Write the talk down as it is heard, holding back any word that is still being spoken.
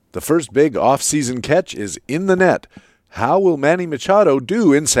The first big off-season catch is in the net. How will Manny Machado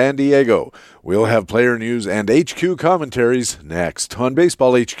do in San Diego? We'll have player news and HQ commentaries next on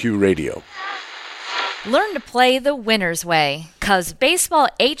Baseball HQ Radio. Learn to play the winner's way, 'cause Baseball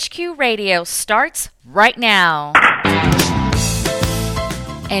HQ Radio starts right now.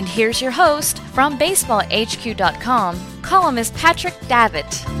 And here's your host from BaseballHQ.com, columnist Patrick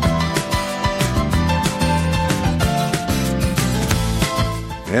Davitt.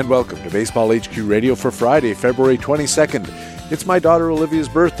 And welcome to Baseball HQ Radio for Friday, February 22nd. It's my daughter Olivia's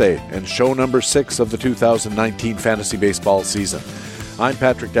birthday and show number 6 of the 2019 fantasy baseball season. I'm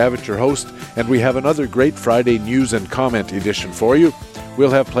Patrick Davitt, your host, and we have another great Friday news and comment edition for you.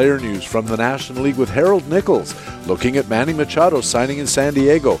 We'll have player news from the National League with Harold Nichols, looking at Manny Machado signing in San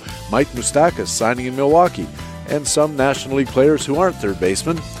Diego, Mike Moustakas signing in Milwaukee, and some National League players who aren't third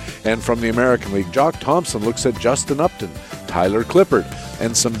basemen. And from the American League, Jock Thompson looks at Justin Upton, Tyler Clippard,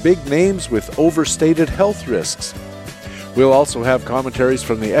 and some big names with overstated health risks. We'll also have commentaries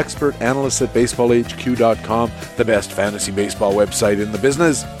from the expert analysts at BaseballHQ.com, the best fantasy baseball website in the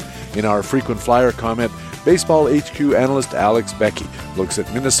business. In our frequent flyer comment, Baseball HQ analyst Alex Becky looks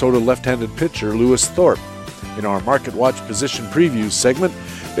at Minnesota left-handed pitcher Lewis Thorpe. In our Market Watch position previews segment,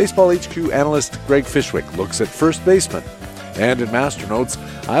 Baseball HQ analyst Greg Fishwick looks at first baseman. And in Master Notes,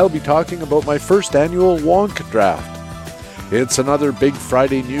 I'll be talking about my first annual Wonk draft. It's another big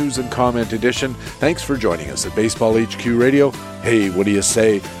Friday news and comment edition. Thanks for joining us at Baseball HQ Radio. Hey, what do you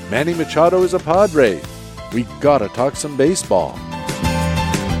say? Manny Machado is a Padre. We gotta talk some baseball.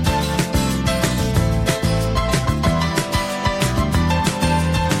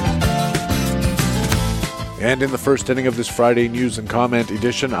 And in the first inning of this Friday news and comment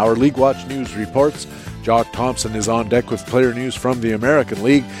edition, our League Watch News reports. Jock Thompson is on deck with player news from the American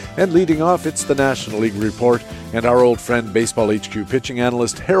League. And leading off, it's the National League report and our old friend, Baseball HQ pitching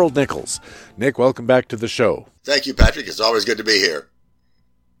analyst Harold Nichols. Nick, welcome back to the show. Thank you, Patrick. It's always good to be here.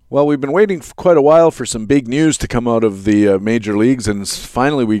 Well, we've been waiting for quite a while for some big news to come out of the major leagues, and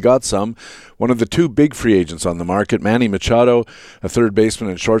finally we got some. One of the two big free agents on the market, Manny Machado, a third baseman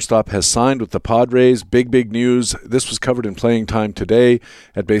and shortstop, has signed with the Padres. Big news. This was covered in Playing Time today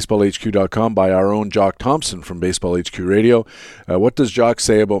at BaseballHQ.com by our own Jock Thompson from Baseball HQ Radio. What does Jock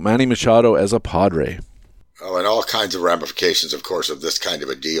say about Manny Machado as a Padre? Oh, and all kinds of ramifications, of course, of this kind of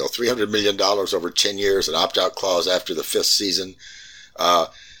a deal. $300 million over 10 years, an opt-out clause after the 5th season.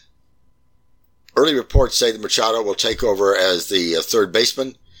 Early reports say that Machado will take over as the third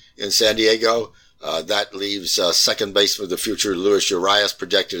baseman in San Diego. That leaves second baseman of the future, Luis Urias,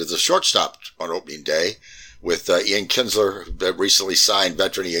 projected as a shortstop on opening day, with Ian Kinsler, recently signed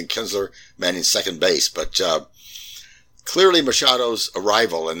veteran Ian Kinsler, manning second base. But clearly Machado's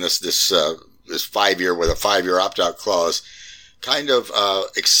arrival in this 5-year with a 5-year opt-out clause kind of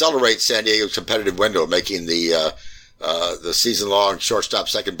accelerates San Diego's competitive window, making the season-long shortstop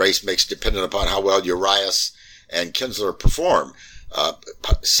second base mix dependent upon how well Urias and Kinsler perform.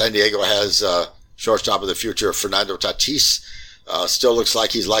 San Diego has shortstop of the future, Fernando Tatis. Still looks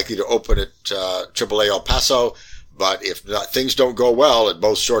like he's likely to open at AAA El Paso, but if things don't go well at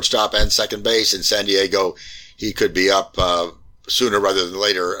both shortstop and second base in San Diego, he could be up sooner rather than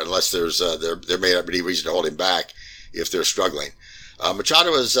later, unless there may not be any reason to hold him back if they're struggling.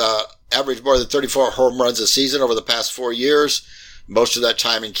 Machado has averaged more than 34 home runs a season over the past 4 years, most of that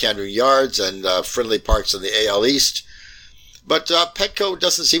time in Camden Yards and friendly parks in the AL East. But Petco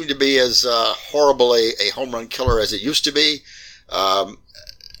doesn't seem to be as horrible a home run killer as it used to be. I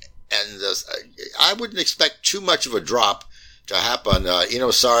wouldn't expect too much of a drop to happen.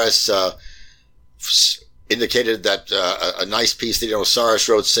 Eno Saris indicated that a nice piece that Eno Saris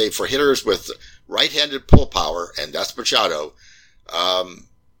wrote, say, for hitters with right-handed pull power, and that's Machado,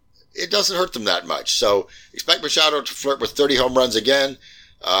 it doesn't hurt them that much. So expect Machado to flirt with 30 home runs again,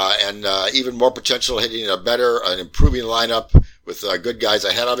 and even more potential hitting an improving lineup with good guys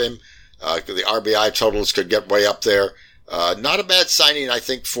ahead of him. The RBI totals could get way up there. Not a bad signing, I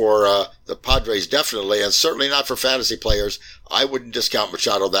think, for the Padres, definitely, and certainly not for fantasy players. I wouldn't discount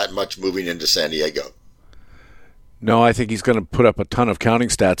Machado that much moving into San Diego. No, I think he's going to put up a ton of counting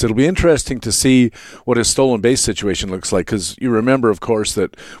stats. It'll be interesting to see what his stolen base situation looks like, because you remember, of course,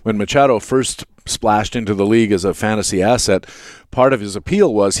 that when Machado first splashed into the league as a fantasy asset, part of his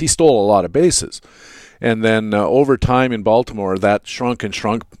appeal was he stole a lot of bases. And then over time in Baltimore, that shrunk and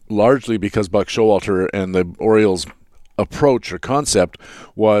shrunk, largely because Buck Showalter and the Orioles' approach or concept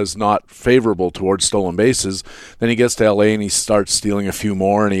was not favorable towards stolen bases. Then he gets to L.A. and he starts stealing a few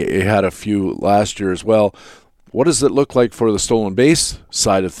more, and he had a few last year as well. What does it look like for the stolen base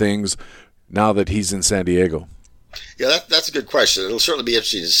side of things now that he's in San Diego? Yeah, that's a good question. It'll certainly be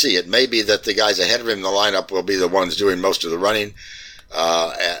interesting to see. It may be that the guys ahead of him in the lineup will be the ones doing most of the running.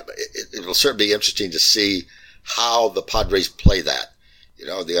 It'll certainly be interesting to see how the Padres play that.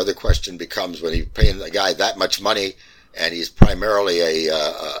 The other question becomes, when you're paying a guy that much money and he's primarily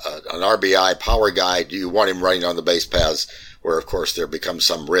an RBI power guy, do you want him running on the base paths where, of course, there becomes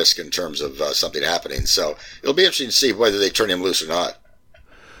some risk in terms of something happening? So it'll be interesting to see whether they turn him loose or not.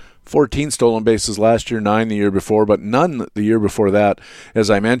 14 stolen bases last year, 9 the year before, but none the year before that, as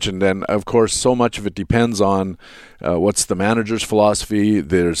I mentioned. And, of course, so much of it depends on what's the manager's philosophy.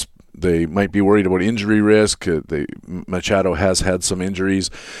 They might be worried about injury risk. Machado has had some injuries,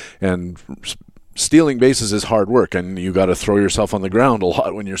 and stealing bases is hard work, and you got to throw yourself on the ground a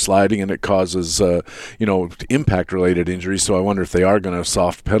lot when you're sliding, and it causes impact-related injuries. So I wonder if they are going to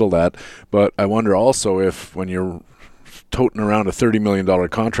soft pedal that. But I wonder also if, when you're toting around a $30 million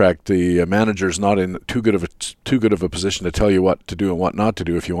contract, the manager's not in too good of a position to tell you what to do and what not to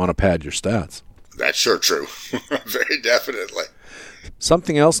do if you want to pad your stats. That's sure true. Very definitely.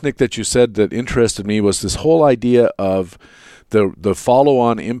 Something else, Nick, that you said that interested me was this whole idea of the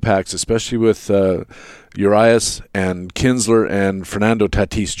follow-on impacts, especially with Urias and Kinsler and Fernando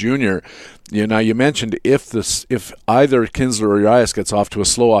Tatis Jr. Now, you mentioned if either Kinsler or Urias gets off to a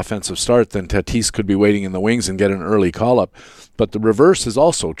slow offensive start, then Tatis could be waiting in the wings and get an early call-up. But the reverse is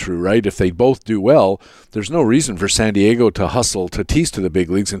also true, right? If they both do well, there's no reason for San Diego to hustle Tatis to the big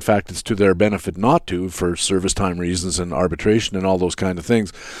leagues. In fact, it's to their benefit not to, for service time reasons and arbitration and all those kind of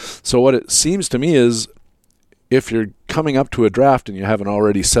things. So what it seems to me is, if you're coming up to a draft and you haven't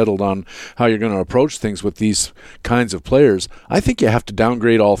already settled on how you're going to approach things with these kinds of players, I think you have to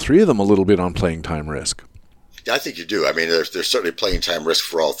downgrade all three of them a little bit on playing time risk. Yeah, I think you do. I mean, there's certainly playing time risk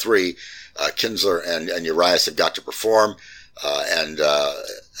for all three. Kinsler and Urias have got to perform, and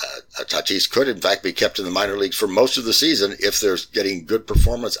Tatis could, in fact, be kept in the minor leagues for most of the season if they're getting good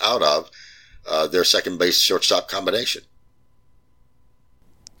performance out of their second base shortstop combination.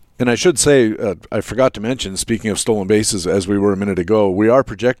 And I should say, I forgot to mention, speaking of stolen bases, as we were a minute ago, we are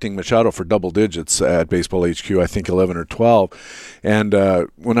projecting Machado for double digits at Baseball HQ, I think 11 or 12. And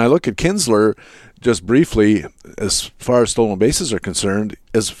when I look at Kinsler, just briefly, as far as stolen bases are concerned,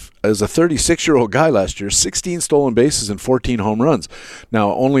 as a 36-year-old guy last year, 16 stolen bases and 14 home runs.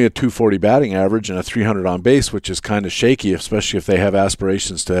 Now, only a 240 batting average and a 300 on base, which is kind of shaky, especially if they have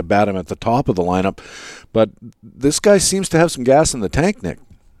aspirations to bat him at the top of the lineup. But this guy seems to have some gas in the tank, Nick.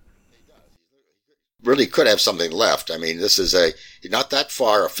 Really could have something left. I mean, this is not that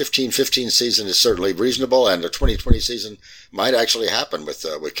far. A 15-15 season is certainly reasonable, and a 20-20 season might actually happen with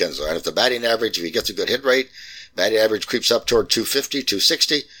Kinsler. And if the batting average, if he gets a good hit rate, batting average creeps up toward 250,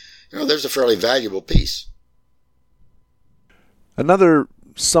 260, there's a fairly valuable piece. Another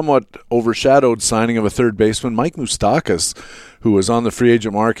somewhat overshadowed signing of a third baseman, Mike Moustakas, who was on the free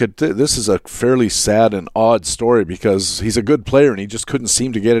agent market. This is a fairly sad and odd story because he's a good player and he just couldn't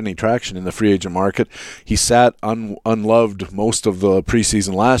seem to get any traction in the free agent market. He sat unloved most of the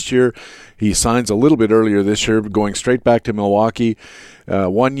preseason last year. He signs a little bit earlier this year, going straight back to Milwaukee.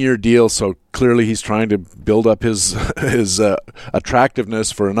 1-year deal, so clearly he's trying to build up his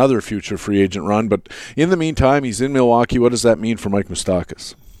attractiveness for another future free agent run. But in the meantime, he's in Milwaukee. What does that mean for Mike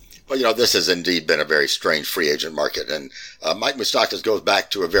Moustakas? Well, this has indeed been a very strange free agent market, and Mike Moustakas goes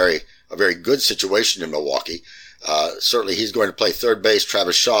back to a very good situation in Milwaukee. Certainly, he's going to play third base.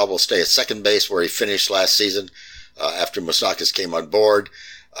 Travis Shaw will stay at second base, where he finished last season after Moustakas came on board,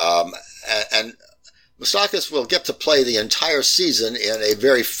 and Moustakas will get to play the entire season in a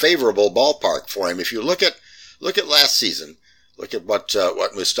very favorable ballpark for him. If you look at last season, look at what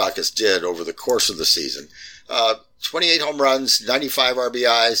Moustakas did over the course of the season. 28 home runs, 95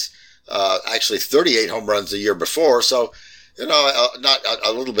 RBIs. Actually 38 home runs the year before. So, not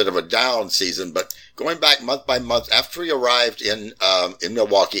a little bit of a down season, but going back month by month after he arrived in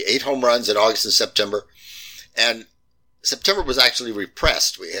Milwaukee, 8 home runs in August and September. And September was actually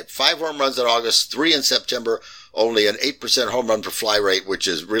repressed. We had 5 home runs in August, 3 in September, only an 8% home run per fly rate, which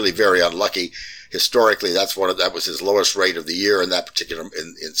is really very unlucky. Historically, that was his lowest rate of the year in that particular,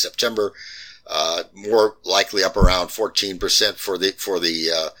 in September. More likely up around 14% for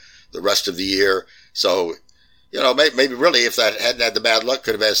the rest of the year. So, maybe really if that hadn't had the bad luck,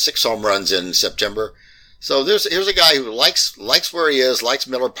 could have had 6 home runs in September. So here's a guy who likes where he is, likes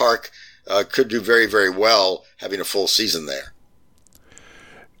Miller Park, could do very, very well having a full season there.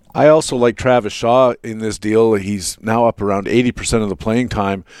 I also like Travis Shaw in this deal. He's now up around 80% of the playing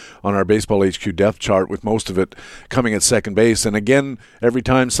time on our Baseball HQ depth chart, with most of it coming at second base. And again, every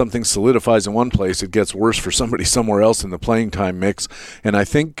time something solidifies in one place, it gets worse for somebody somewhere else in the playing time mix. And I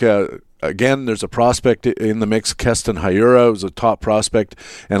think again, there's a prospect in the mix, Keston Hiura, was a top prospect,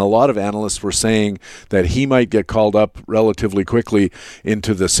 and a lot of analysts were saying that he might get called up relatively quickly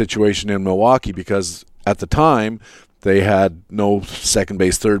into the situation in Milwaukee because at the time they had no second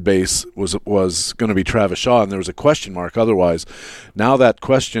base, third base was going to be Travis Shaw, and there was a question mark otherwise. Now that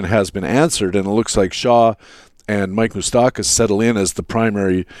question has been answered, and it looks like Shaw and Mike Moustakas settle in as the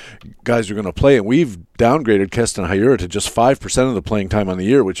primary guys who are going to play. And we've downgraded Keston Hiura to just 5% of the playing time on the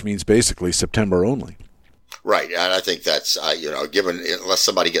year, which means basically September only. Right, and I think that's, given, unless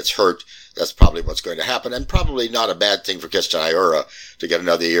somebody gets hurt, that's probably what's going to happen. And probably not a bad thing for Keston Hiura to get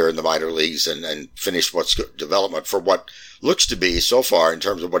another year in the minor leagues and finish what's development for what looks to be, so far, in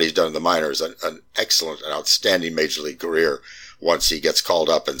terms of what he's done in the minors, an excellent and outstanding major league career once he gets called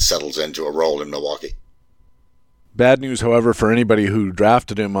up and settles into a role in Milwaukee. Bad news, however, for anybody who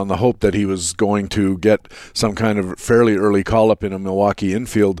drafted him on the hope that he was going to get some kind of fairly early call-up in a Milwaukee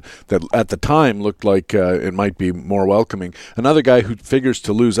infield that at the time looked like it might be more welcoming. Another guy who figures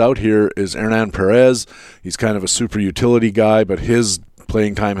to lose out here is Hernan Perez. He's kind of a super utility guy, but his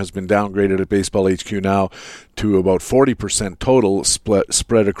playing time has been downgraded at Baseball HQ now to about 40% total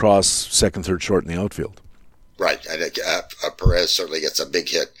spread across second, third, short, and the outfield. Right, and Perez certainly gets a big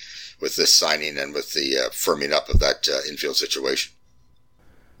hit with this signing and with the firming up of that infield situation.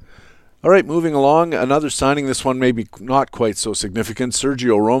 All right, moving along, another signing, this one maybe not quite so significant.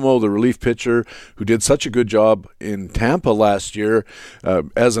 Sergio Romo, the relief pitcher who did such a good job in Tampa last year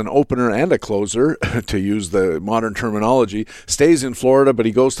as an opener and a closer, to use the modern terminology, stays in Florida, but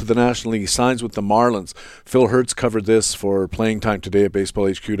he goes to the National League, signs with the Marlins. Phil Hertz covered this for Playing Time today at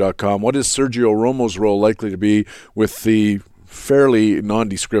BaseballHQ.com. What is Sergio Romo's role likely to be with the fairly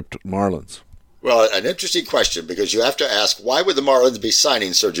nondescript Marlins? Well, an interesting question, because you have to ask, why would the Marlins be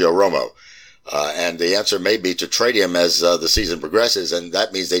signing Sergio Romo? And the answer may be to trade him as the season progresses, and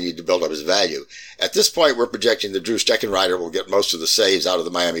that means they need to build up his value. At this point, we're projecting that Drew Steckenrider will get most of the saves out of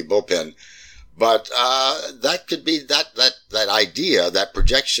the Miami bullpen, but that could be that idea, that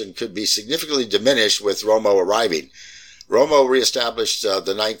projection could be significantly diminished with Romo arriving. Romo reestablished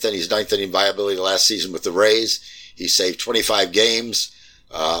his ninth inning viability last season with the Rays. He saved 25 games,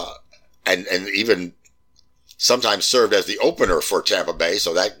 and even sometimes served as the opener for Tampa Bay,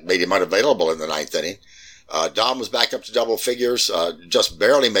 so that made him unavailable in the ninth inning. Dom was back up to double figures, just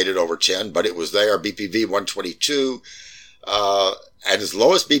barely made it over 10, but it was there. BPV 122, and his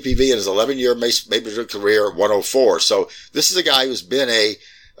lowest BPV in his 11-year major league career, 104. So this is a guy who's been a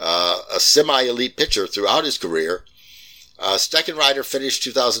semi-elite pitcher throughout his career. Steckenrider finished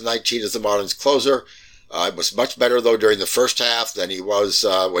 2019 as the Marlins closer. It was much better, though, during the first half than he was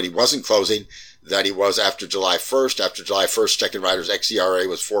when he wasn't closing, than he was after July 1st. After July 1st, Steckenrider's xERA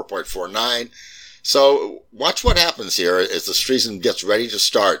was 4.49. So watch what happens here as the season gets ready to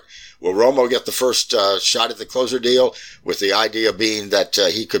start. Will Romo get the first shot at the closer deal, with the idea being that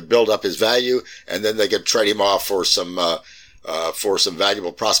he could build up his value, and then they could trade him off for some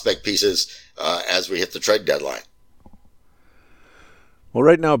valuable prospect pieces as we hit the trade deadline? Well,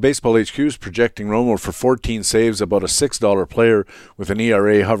 right now, Baseball HQ is projecting Romo for 14 saves, about a $6 player with an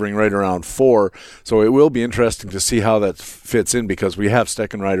ERA hovering right around 4. So it will be interesting to see how that fits in, because we have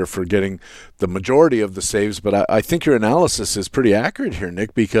Steckenrider for getting the majority of the saves. But I think your analysis is pretty accurate here,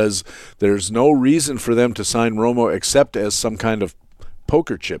 Nick, because there's no reason for them to sign Romo except as some kind of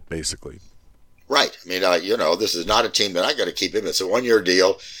poker chip, basically. Right. I mean, this is not a team. They're not going to keep him. It's a one-year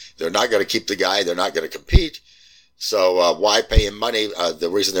deal. They're not going to keep the guy. They're not going to compete. So why pay him money? The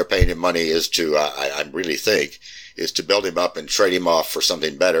reason they're paying him money is to, I really think, is to build him up and trade him off for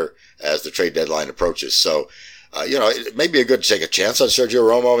something better as the trade deadline approaches. So, it may be good to take a chance on Sergio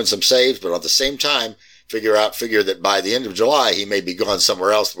Romo and some saves, but at the same time, figure that by the end of July, he may be gone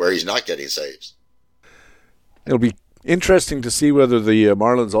somewhere else where he's not getting saves. It'll be interesting to see whether the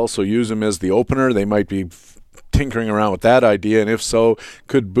Marlins also use him as the opener. They might be tinkering around with that idea, and if so,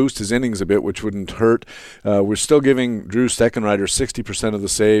 could boost his innings a bit, which wouldn't hurt. We're still giving Drew Steckenrider 60% of the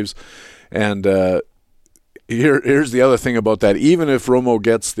saves, and here's the other thing about that. Even if Romo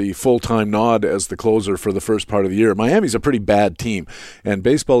gets the full-time nod as the closer for the first part of the year, Miami's a pretty bad team, and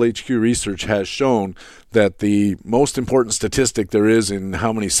Baseball HQ research has shown that the most important statistic there is in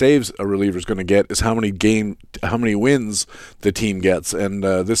how many saves a reliever is going to get is how many wins the team gets, and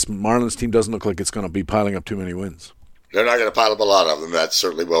this Marlins team doesn't look like it's going to be piling up too many wins. They're not going to pile up a lot of them. That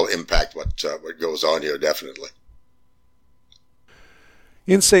certainly will impact what goes on here, definitely.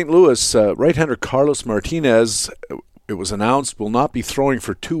 In St. Louis, right-hander Carlos Martinez it was announced, will not be throwing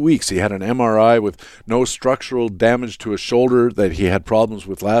for 2 weeks. He had an MRI with no structural damage to his shoulder that he had problems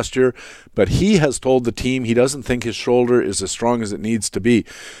with last year, but he has told the team he doesn't think his shoulder is as strong as it needs to be.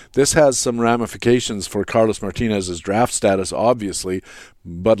 This has some ramifications for Carlos Martinez's draft status, obviously,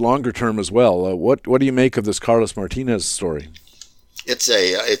 but longer term as well. What do you make of this Carlos Martinez story? It's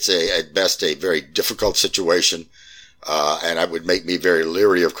at best a very difficult situation. And it would make me very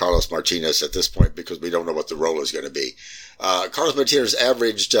leery of Carlos Martinez at this point because we don't know what the role is going to be. Carlos Martinez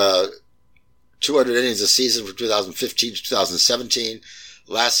averaged 200 innings a season from 2015 to 2017.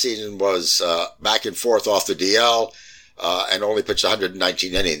 Last season was back and forth off the DL and only pitched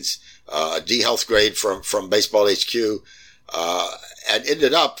 119 innings. A D health grade from BaseballHQ, and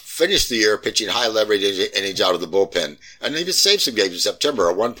finished the year pitching high leverage innings out of the bullpen. And even saved some games in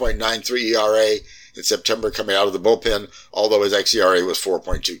September, a 1.93 ERA. In September coming out of the bullpen, although his xERA was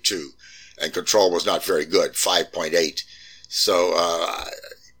 4.22 and control was not very good, 5.8. So,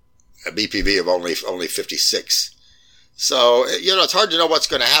 a BPV of only 56. So, it's hard to know what's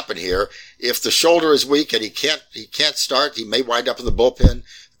going to happen here. If the shoulder is weak and he can't start, he may wind up in the bullpen.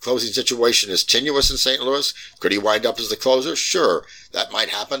 The closing situation is tenuous in St. Louis. Could he wind up as the closer? Sure, that might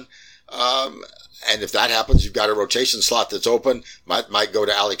happen. And if that happens, you've got a rotation slot that's open. Might go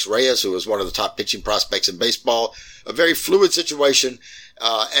to Alex Reyes, who is one of the top pitching prospects in baseball. A very fluid situation,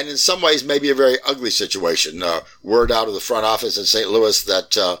 and in some ways maybe a very ugly situation. Word out of the front office in St. Louis that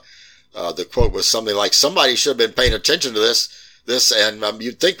the quote was something like, "Somebody should have been paying attention to this, and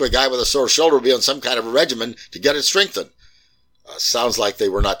you'd think a guy with a sore shoulder would be on some kind of a regimen to get it strengthened." Sounds like they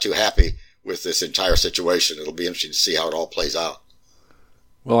were not too happy with this entire situation. It'll be interesting to see how it all plays out.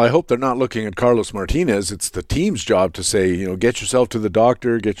 Well, I hope they're not looking at Carlos Martinez. It's the team's job to say, get yourself to the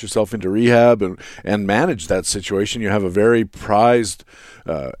doctor, get yourself into rehab, and manage that situation. You have a very prized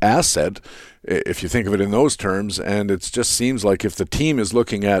asset, if you think of it in those terms, and it just seems like if the team is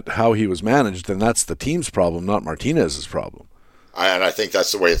looking at how he was managed, then that's the team's problem, not Martinez's problem. And I think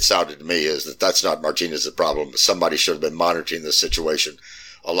that's the way it sounded to me, is that's not Martinez's problem. Somebody should have been monitoring this situation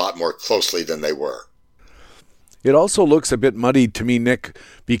a lot more closely than they were. It also looks a bit muddy to me, Nick,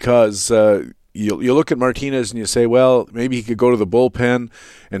 because you look at Martinez and you say, well, maybe he could go to the bullpen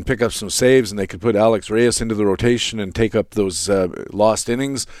and pick up some saves and they could put Alex Reyes into the rotation and take up those lost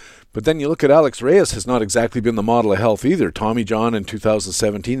innings. But then you look at Alex Reyes has not exactly been the model of health either. Tommy John in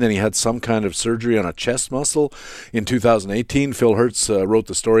 2017, then he had some kind of surgery on a chest muscle in 2018. Phil Hertz wrote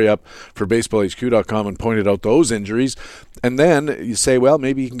the story up for BaseballHQ.com and pointed out those injuries. And then you say, well,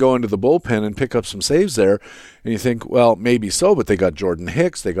 maybe he can go into the bullpen and pick up some saves there. And you think, well, maybe so, but they got Jordan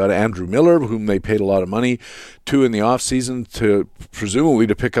Hicks, they got Andrew Miller, whom they paid a lot of money to in the offseason to presumably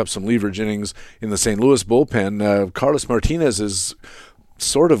to pick up some leverage innings in the St. Louis bullpen. Carlos Martinez is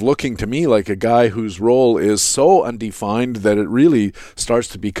sort of looking to me like a guy whose role is so undefined that it really starts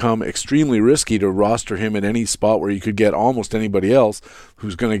to become extremely risky to roster him in any spot where you could get almost anybody else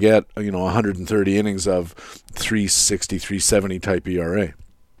who's going to get 130 innings of 360, 370 type ERA.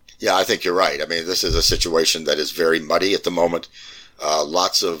 Yeah, I think you're right. I mean, this is a situation that is very muddy at the moment.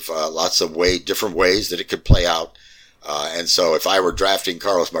 Lots of different ways that it could play out. And so if I were drafting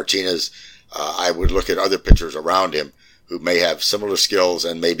Carlos Martinez, I would look at other pitchers around him who may have similar skills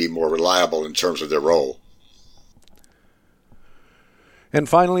and may be more reliable in terms of their role. And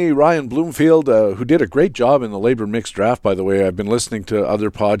finally, Ryan Bloomfield, who did a great job in the labor mixed draft, by the way. I've been listening to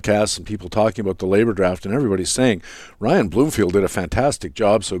other podcasts and people talking about the labor draft, and everybody's saying Ryan Bloomfield did a fantastic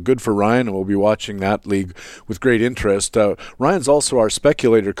job, so good for Ryan, and we'll be watching that league with great interest. Ryan's also our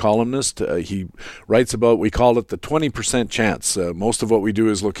speculator columnist. He writes about, we call it the 20% chance. Most of what we do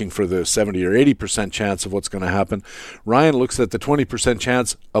is looking for the 70 or 80% chance of what's going to happen. Ryan looks at the 20%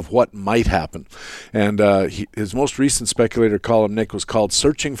 chance of what might happen. And his most recent speculator column, Nick, was called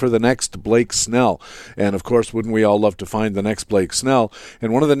Searching for the Next Blake Snell. And of course, wouldn't we all love to find the next Blake Snell?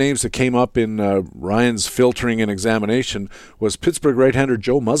 And one of the names that came up in Ryan's filtering and examination was Pittsburgh right-hander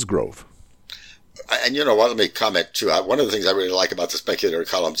Joe Musgrove. And you know what, let me comment too. One of the things I really like about the speculator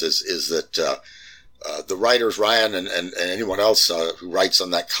columns is that the writers, Ryan and anyone else who writes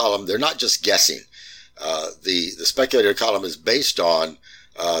on that column, they're not just guessing. The speculator column is based on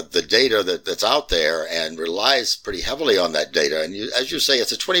the data that's out there and relies pretty heavily on that data. And as you say,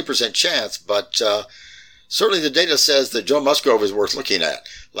 it's a 20% chance, but certainly the data says that Joe Musgrove is worth looking at.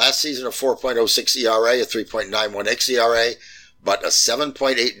 Last season, a 4.06 ERA, a 3.91 xERA, but a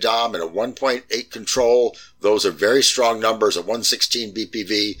 7.8 DOM and a 1.8 control. Those are very strong numbers, a 116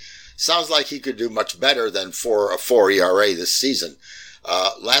 BPV. Sounds like he could do much better than a 4 ERA this season.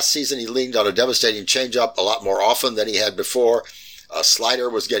 Last season, he leaned on a devastating changeup a lot more often than he had before. Slider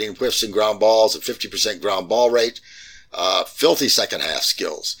was getting whiffs and ground balls, a 50% ground ball rate. Filthy second half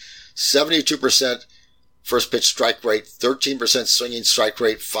skills. 72% first pitch strike rate, 13% swinging strike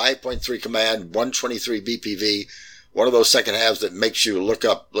rate, 5.3 command, 123 BPV. One of those second halves that makes you look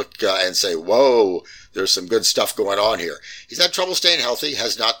and say, whoa, there's some good stuff going on here. He's had trouble staying healthy,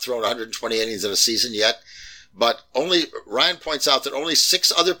 has not thrown 120 innings in a season yet, but Ryan points out that only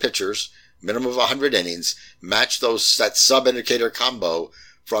 6 other pitchers, minimum of 100 innings, match that sub-indicator combo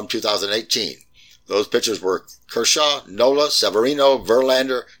from 2018. Those pitchers were Kershaw, Nola, Severino,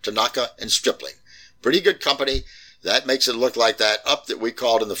 Verlander, Tanaka, and Stripling. Pretty good company. That makes it look like that up that we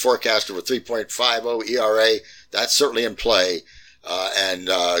called in the forecast of a 3.50 ERA. That's certainly in play. And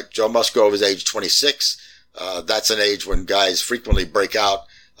Joe Musgrove is age 26. That's an age when guys frequently break out.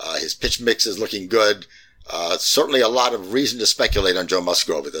 His pitch mix is looking good. Certainly a lot of reason to speculate on Joe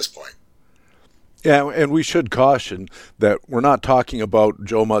Musgrove at this point. Yeah, and we should caution that we're not talking about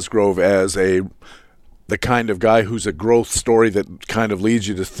Joe Musgrove as the kind of guy who's a growth story that kind of leads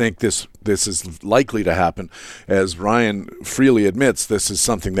you to think this is likely to happen. As Ryan freely admits, this is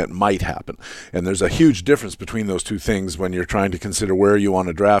something that might happen. And there's a huge difference between those two things when you're trying to consider where you want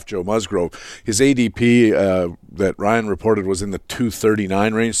to draft Joe Musgrove. His ADP that Ryan reported was in the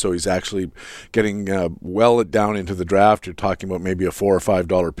 239 range, so he's actually getting well down into the draft. You're talking about maybe a $4 or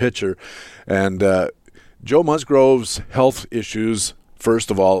 $5 pitcher. And Joe Musgrove's health issues,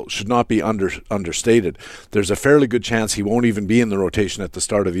 first of all, should not be understated. There's a fairly good chance he won't even be in the rotation at the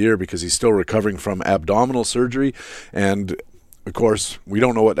start of the year because he's still recovering from abdominal surgery. And, of course, we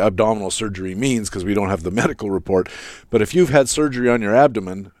don't know what abdominal surgery means because we don't have the medical report. But if you've had surgery on your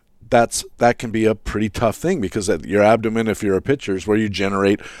abdomen, that can be a pretty tough thing because your abdomen, if you're a pitcher, is where you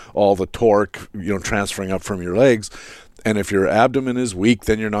generate all the torque, transferring up from your legs. And if your abdomen is weak,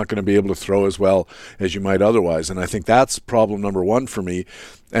 then you're not going to be able to throw as well as you might otherwise. And I think that's problem number one for me.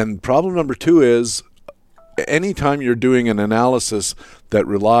 And problem number two is anytime you're doing an analysis that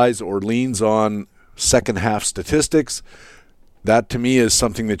relies or leans on second half statistics, that to me is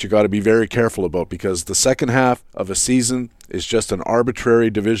something that you got to be very careful about because the second half of a season is just an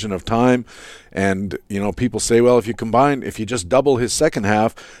arbitrary division of time. And, people say, well, if you just double his second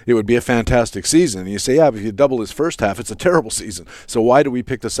half, it would be a fantastic season. And you say, yeah, but if you double his first half, it's a terrible season. So why do we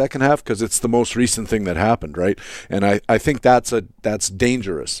pick the second half? Because it's the most recent thing that happened, right? And I think that's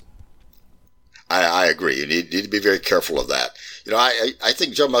dangerous. I agree. You need to be very careful of that. I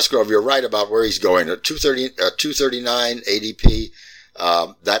think Joe Musgrove, you're right about where he's going. At 239 ADP,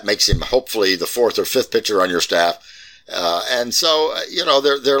 that makes him hopefully the 4th or 5th pitcher on your staff. And so,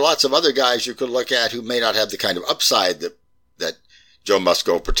 there are lots of other guys you could look at who may not have the kind of upside that Joe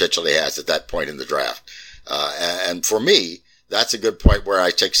Musgrove potentially has at that point in the draft. And for me, that's a good point where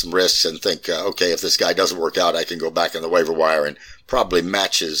I take some risks and think, okay, if this guy doesn't work out, I can go back in the waiver wire and probably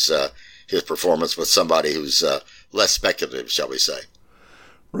match his performance with somebody who's less speculative, shall we say.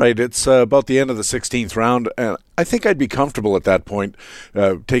 Right. It's about the end of the 16th round, and I think I'd be comfortable at that point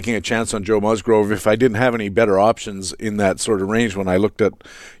taking a chance on Joe Musgrove if I didn't have any better options in that sort of range. When I looked at,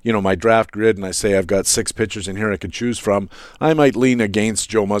 my draft grid and I say I've got 6 pitchers in here I could choose from, I might lean against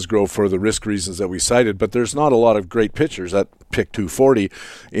Joe Musgrove for the risk reasons that we cited, but there's not a lot of great pitchers at pick 240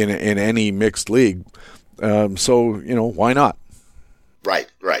 in any mixed league. So, why not? Right.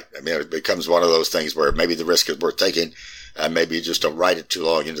 I mean, it becomes one of those things where maybe the risk is worth taking, and maybe you just don't ride it too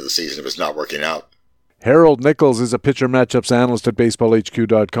long into the season if it's not working out. Harold Nichols is a pitcher matchups analyst at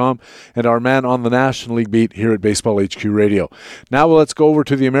BaseballHQ.com and our man on the National League beat here at BaseballHQ Radio. Now let's go over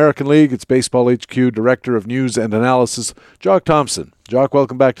to the American League. It's BaseballHQ Director of News and Analysis, Jock Thompson. Jock,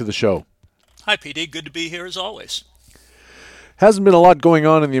 welcome back to the show. Hi, PD. Good to be here as always. Hasn't been a lot going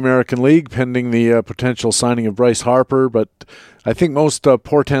on in the American League pending the potential signing of Bryce Harper, but I think most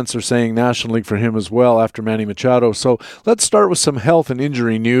portents are saying National League for him as well after Manny Machado. So let's start with some health and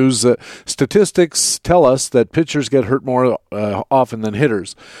injury news. Statistics tell us that pitchers get hurt more often than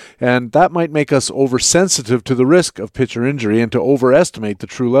hitters, and that might make us oversensitive to the risk of pitcher injury and to overestimate the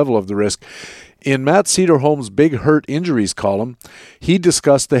true level of the risk. In Matt Cederholm's Big Hurt Injuries column, he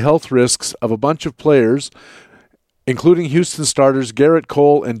discussed the health risks of a bunch of players, including Houston starters Garrett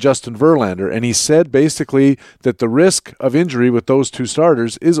Cole and Justin Verlander, and he said basically that the risk of injury with those two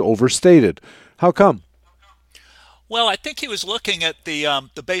starters is overstated. How come? Well, I think he was looking at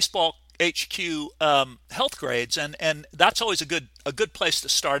the Baseball HQ health grades, and that's always a good place to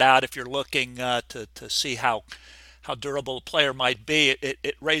start out if you're looking to see how durable a player might be.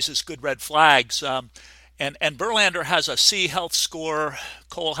 It raises good red flags. And Verlander has a C health score.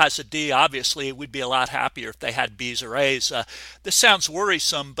 Cole has a D. Obviously, we'd be a lot happier if they had B's or A's. This sounds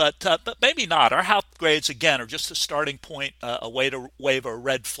worrisome, but maybe not. Our health grades, again, are just a starting point, a way to wave a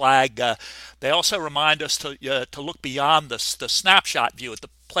red flag. They also remind us to look beyond the snapshot view at the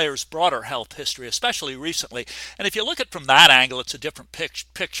player's broader health history, especially recently. And if you look at it from that angle, it's a different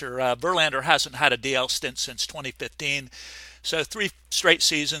picture. Verlander hasn't had a DL stint since 2015. So 3 straight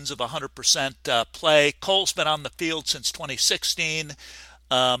seasons of 100% play. Cole's been on the field since 2016.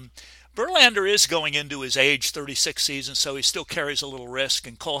 Verlander is going into his age 36 season, so he still carries a little risk.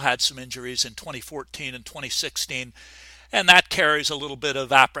 And Cole had some injuries in 2014 and 2016, and that carries a little bit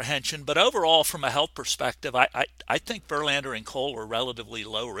of apprehension. But overall, from a health perspective, I think Verlander and Cole are relatively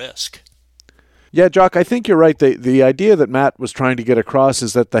low risk. Yeah, Jock, I think you're right. The idea that Matt was trying to get across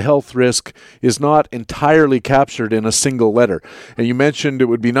is that the health risk is not entirely captured in a single letter. And you mentioned it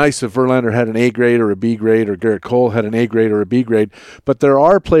would be nice if Verlander had an A grade or a B grade, or Garrett Cole had an A grade or a B grade. But there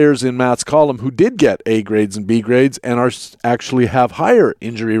are players in Matt's column who did get A grades and B grades and actually have higher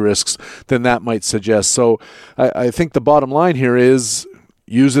injury risks than that might suggest. So I think the bottom line here is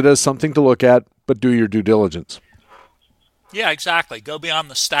use it as something to look at, but do your due diligence. Yeah, exactly. Go beyond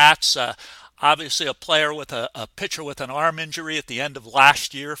the stats. Obviously, a player with a pitcher with an arm injury at the end of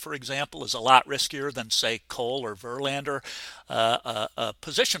last year, for example, is a lot riskier than, say, Cole or Verlander. A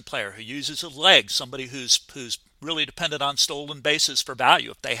position player who uses his legs, somebody who's really dependent on stolen bases for value,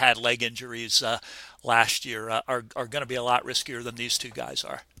 if they had leg injuries last year, are going to be a lot riskier than these two guys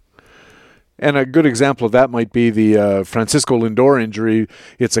are. And a good example of that might be the Francisco Lindor injury.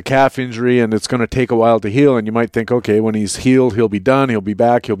 It's a calf injury, and it's going to take a while to heal. And you might think, okay, when he's healed, he'll be done, he'll be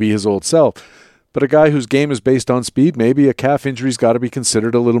back, he'll be his old self. But a guy whose game is based on speed, maybe a calf injury's got to be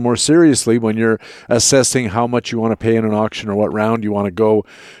considered a little more seriously when you're assessing how much you want to pay in an auction, or what round you want to go,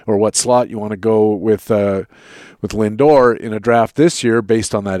 or what slot you want to go with Lindor in a draft this year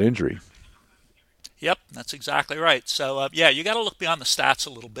based on that injury. Yep, that's exactly right. So, you got to look beyond the stats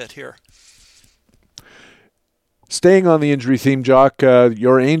a little bit here. Staying on the injury theme, Jock,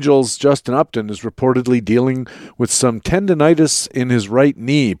 your Angels' Justin Upton is reportedly dealing with some tendonitis in his right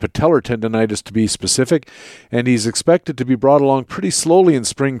knee, patellar tendonitis to be specific, and he's expected to be brought along pretty slowly in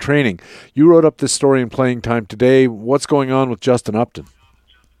spring training. You wrote up this story in Playing Time today. What's going on with Justin Upton?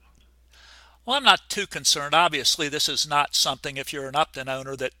 Well, I'm not too concerned. Obviously, this is not something, if you're an Upton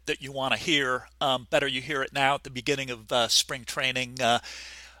owner, that you want to hear. Better you hear it now at the beginning of spring training.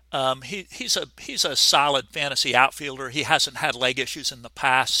 He's a solid fantasy outfielder. He hasn't had leg issues in the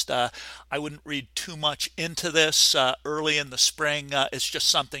past. I wouldn't read too much into this early in the spring. It's just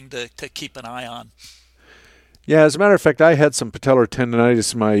something to keep an eye on. Yeah, as a matter of fact, I had some patellar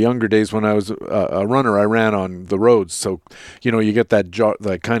tendonitis in my younger days when I was a runner. I ran on the roads, so you get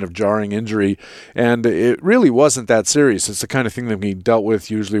that kind of jarring injury, and it really wasn't that serious. It's the kind of thing that we dealt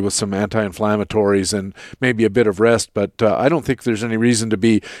with usually with some anti-inflammatories and maybe a bit of rest, but I don't think there's any reason to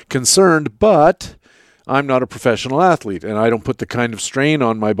be concerned. But I'm not a professional athlete, and I don't put the kind of strain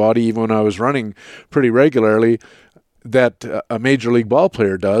on my body, even when I was running pretty regularly, that a major league ball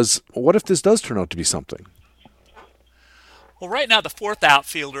player does. What if this does turn out to be something? Well, right now the fourth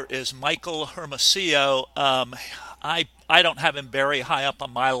outfielder is Michael Hermosillo. I don't have him very high up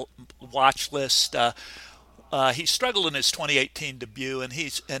on my watch list. He struggled in his 2018 debut, and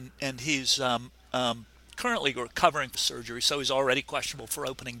he's currently recovering from surgery, so he's already questionable for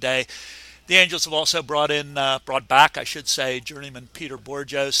opening day. The Angels have also brought back, journeyman Peter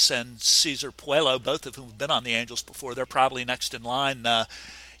Borges and Cesar Puello, both of whom have been on the Angels before. They're probably next in line.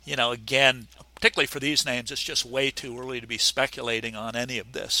 Again, particularly for these names, it's just way too early to be speculating on any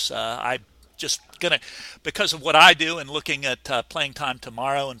of this. I'm just going to, because of what I do and looking at Playing Time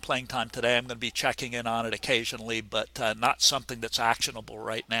tomorrow and Playing Time today, I'm going to be checking in on it occasionally, but not something that's actionable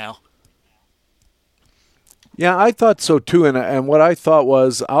right now. Yeah, I thought so too, and what I thought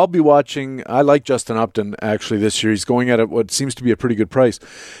was I'll be watching. I like Justin Upton actually this year. He's going at what seems to be a pretty good price,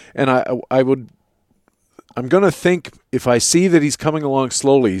 and I'm going to think if I see that he's coming along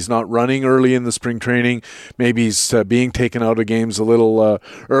slowly, he's not running early in the spring training, maybe he's being taken out of games a little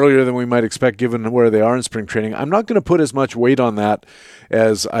earlier than we might expect given where they are in spring training, I'm not going to put as much weight on that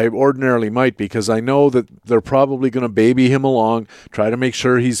as I ordinarily might, because I know that they're probably going to baby him along, try to make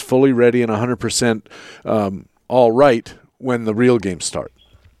sure he's fully ready and 100% all right when the real games start.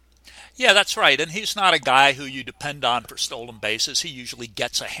 Yeah, that's right. And he's not a guy who you depend on for stolen bases. He usually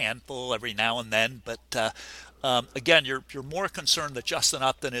gets a handful every now and then. But again, you're more concerned that Justin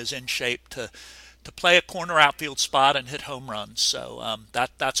Upton is in shape to play a corner outfield spot and hit home runs. So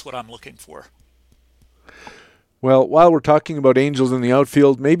that's what I'm looking for. Well, while we're talking about Angels in the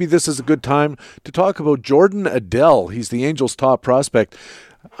outfield, maybe this is a good time to talk about Jordan Adele. He's the Angels' top prospect.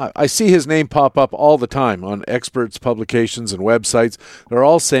 I see his name pop up all the time on experts' publications and websites. They're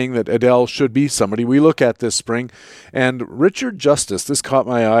all saying that Adele should be somebody we look at this spring. And Richard Justice, this caught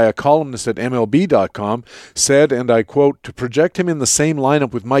my eye, a columnist at MLB.com, said, and I quote, "To project him in the same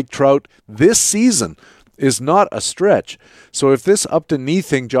lineup with Mike Trout this season is not a stretch." So if this Upton knee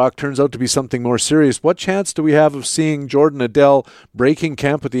thing, Jock, turns out to be something more serious, what chance do we have of seeing Jordan Adele breaking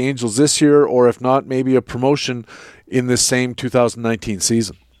camp with the Angels this year, or if not, maybe a promotion in this same 2019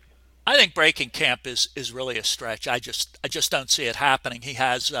 season? I think breaking camp is really a stretch. I just don't see it happening. He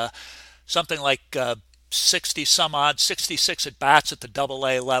has something like 66 at bats at the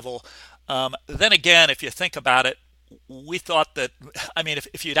Double-A level. Then again, if you think about it, we thought that, I mean,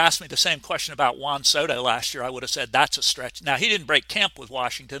 if you'd asked me the same question about Juan Soto last year, I would have said that's a stretch. Now, he didn't break camp with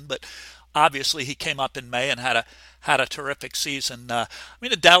Washington, but obviously he came up in May and had a terrific season. I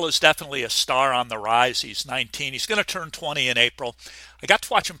mean, Adele is definitely a star on the rise. He's 19. He's going to turn 20 in April. I got to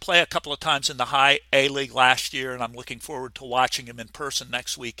watch him play a couple of times in the High A League last year, and I'm looking forward to watching him in person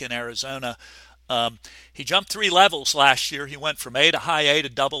next week in Arizona. He jumped 3 levels last year. He went from A to High A to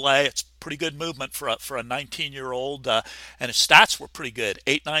Double A. It's pretty good movement for a 19-year-old, and his stats were pretty good.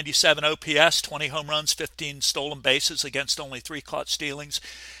 897 OPS, 20 home runs, 15 stolen bases against only 3 caught stealings.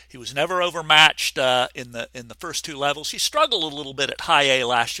 He was never overmatched in the first 2 levels. He struggled a little bit at High A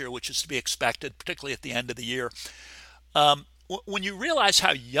last year, which is to be expected, particularly at the end of the year. When you realize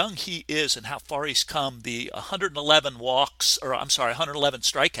how young he is and how far he's come, the 111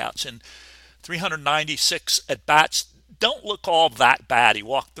 strikeouts in 396 at bats don't look all that bad. He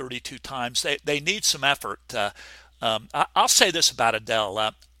walked 32 times. They need some effort. I'll say this about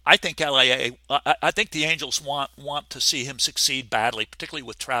Adele. I think I think the Angels want to see him succeed badly, particularly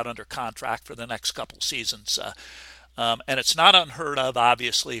with Trout under contract for the next couple seasons. And it's not unheard of,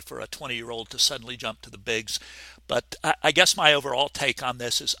 obviously, for a 20-year-old to suddenly jump to the bigs. But I guess my overall take on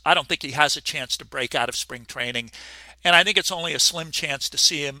this is I don't think he has a chance to break out of spring training. And I think it's only a slim chance to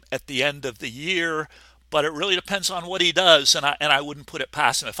see him at the end of the year. But it really depends on what he does, and I wouldn't put it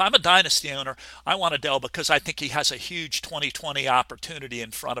past him. If I'm a dynasty owner, I want Adele because I think he has a huge 2020 opportunity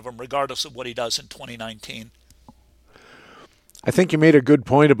in front of him, regardless of what he does in 2019. I think you made a good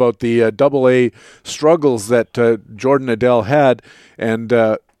point about the Double-A struggles that Jordan Adele had, and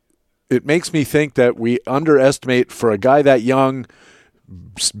it makes me think that we underestimate, for a guy that young,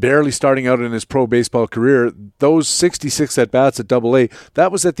 barely starting out in his pro baseball career, those 66 at-bats at Double-A,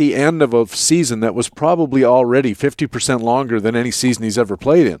 that was at the end of a season that was probably already 50% longer than any season he's ever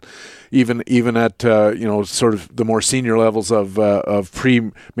played in, even at sort of the more senior levels of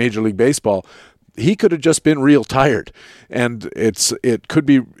pre-Major League Baseball. He could have just been real tired, and it could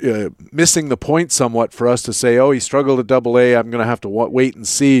be missing the point somewhat for us to say, oh, he struggled at Double-A, I'm going to have to wait and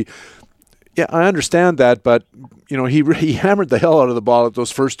see. Yeah, I understand that, but he hammered the hell out of the ball at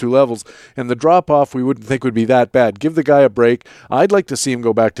those first 2 levels, and the drop-off we wouldn't think would be that bad. Give the guy a break. I'd like to see him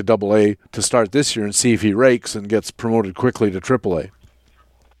go back to Double-A to start this year and see if he rakes and gets promoted quickly to Triple-A.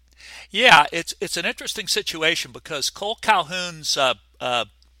 Yeah, it's an interesting situation because Cole Calhoun's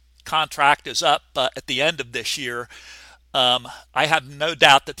contract is up at the end of this year. I have no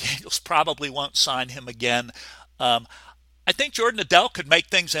doubt that the Angels probably won't sign him again. I think Jordan Adele could make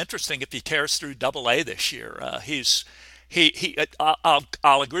things interesting if he tears through Double-A this year.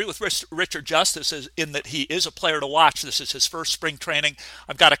 I'll agree with Richard Justice in that he is a player to watch. This is his first spring training.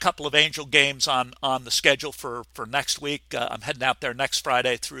 I've got a couple of Angel games on the schedule for next week. I'm heading out there next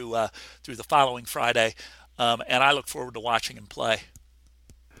Friday through the following Friday, and I look forward to watching him play.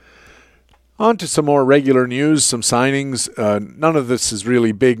 On to some more regular news, some signings. None of this is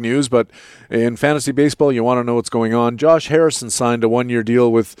really big news, but in fantasy baseball, you want to know what's going on. Josh Harrison signed a 1-year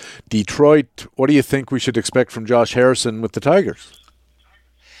deal with Detroit. What do you think we should expect from Josh Harrison with the Tigers?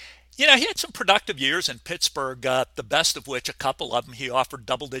 He had some productive years in Pittsburgh, the best of which, a couple of them, he offered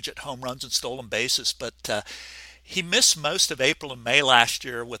double-digit home runs and stolen bases, but he missed most of April and May last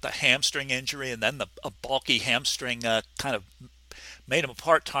year with a hamstring injury, and then a bulky hamstring kind of made him a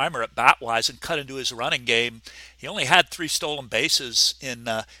part-timer at bat-wise and cut into his running game. He only had 3 stolen bases in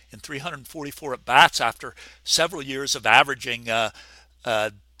 344 at-bats after several years of averaging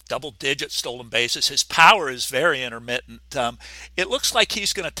double-digit stolen bases. His power is very intermittent. It looks like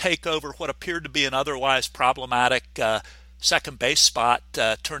he's going to take over what appeared to be an otherwise problematic second base spot,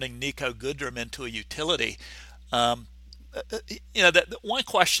 turning Nico Goodrum into a utility. The one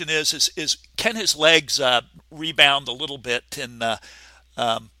question is can his legs rebound a little bit in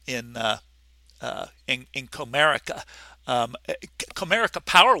Comerica? Comerica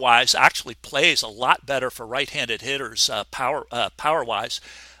power-wise actually plays a lot better for right-handed hitters power-wise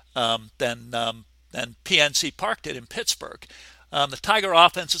than PNC Park did in Pittsburgh. The Tiger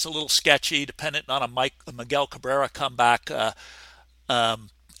offense is a little sketchy, dependent on a Miguel Cabrera comeback. I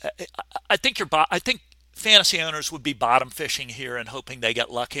think fantasy owners would be bottom fishing here and hoping they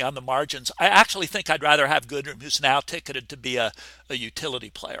get lucky on the margins. I actually think I'd rather have Goodrum, who's now ticketed to be a utility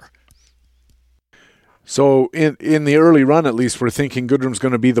player. So in the early run, at least, we're thinking Goodrum's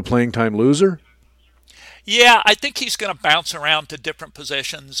going to be the playing time loser? Yeah, I think he's going to bounce around to different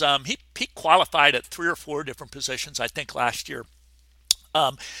positions. He qualified at 3 or 4 different positions, I think, last year.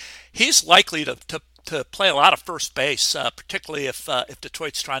 He's likely to play a lot of first base, particularly if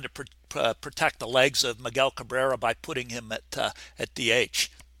Detroit's trying to protect the legs of Miguel Cabrera by putting him at DH.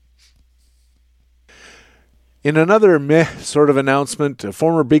 In another meh sort of announcement,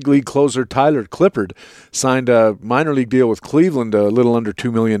 former big league closer Tyler Clippard signed a minor league deal with Cleveland, a little under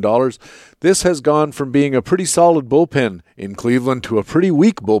 $2 million. This has gone from being a pretty solid bullpen in Cleveland to a pretty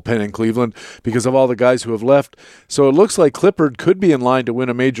weak bullpen in Cleveland because of all the guys who have left. So it looks like Clippard could be in line to win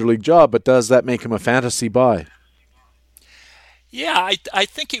a major league job, but does that make him a fantasy buy? Yeah, I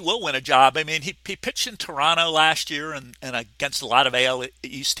think he will win a job. I mean, he pitched in Toronto last year and against a lot of AL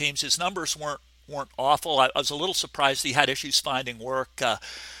East teams. His numbers weren't awful. I was a little surprised he had issues finding work.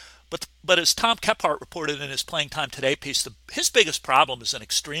 But as Tom Kephart reported in his Playing Time Today piece, his biggest problem is an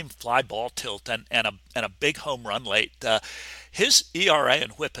extreme fly ball tilt and a big home run late. His ERA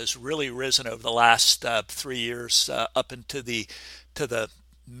and WHIP has really risen over the last 3 years up into the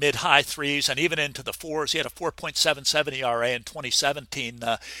mid-high threes and even into the fours. He had a 4.77 ERA in 2017.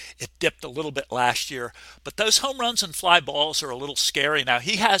 It dipped a little bit last year. But those home runs and fly balls are a little scary. Now,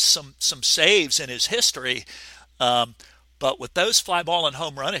 he has some saves in his history, but with those fly ball and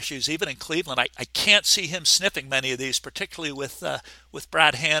home run issues, even in Cleveland, I can't see him sniffing many of these, particularly with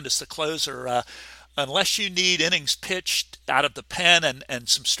Brad Hand as the closer. Unless you need innings pitched out of the pen and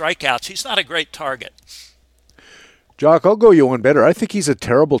some strikeouts, he's not a great target. Jock, I'll go you one better. I think he's a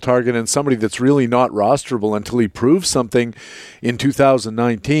terrible target and somebody that's really not rosterable until he proves something in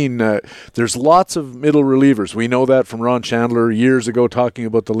 2019. There's lots of middle relievers. We know that from Ron Chandler years ago talking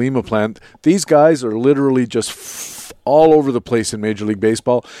about the Lima plant. These guys are literally just all over the place in Major League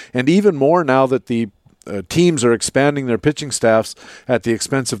Baseball, and even more now that the teams are expanding their pitching staffs at the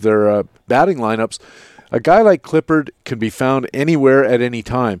expense of their batting lineups. A guy like Clippard can be found anywhere at any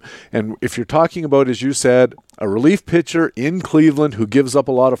time. And if you're talking about, as you said, a relief pitcher in Cleveland who gives up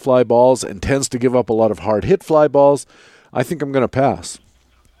a lot of fly balls and tends to give up a lot of hard-hit fly balls, I think I'm going to pass.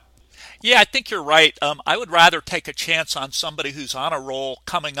 Yeah, I think you're right. I would rather take a chance on somebody who's on a roll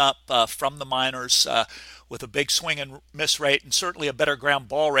coming up from the minors with a big swing and miss rate and certainly a better ground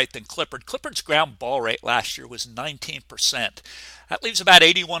ball rate than Clippard. Clippard's ground ball rate last year was 19%. That leaves about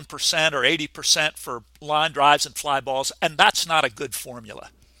 81% or 80% for line drives and fly balls, and that's not a good formula.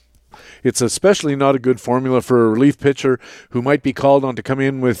 It's especially not a good formula for a relief pitcher who might be called on to come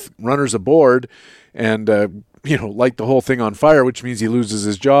in with runners aboard and light the whole thing on fire, which means he loses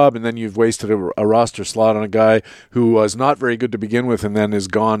his job, and then you've wasted a roster slot on a guy who was not very good to begin with and then is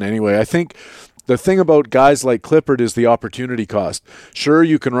gone anyway. I think the thing about guys like Clippard is the opportunity cost. Sure,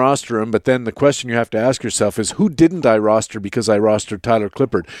 you can roster him, but then the question you have to ask yourself is, who didn't I roster because I rostered Tyler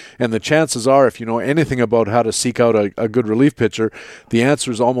Clippard? And the chances are, if you know anything about how to seek out a good relief pitcher, the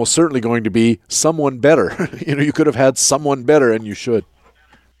answer is almost certainly going to be someone better. You could have had someone better, and you should.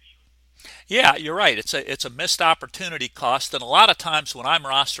 Yeah, you're right. It's a missed opportunity cost, and a lot of times when I'm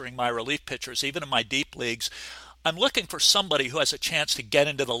rostering my relief pitchers, even in my deep leagues, I'm looking for somebody who has a chance to get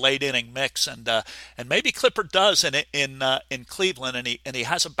into the late inning mix, and maybe Clippard does in Cleveland, and he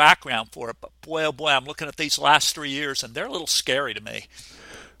has a background for it. But boy, oh boy, I'm looking at these last 3 years, and they're a little scary to me.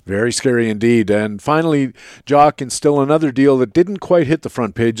 Very scary indeed. And finally, Jock, in still another deal that didn't quite hit the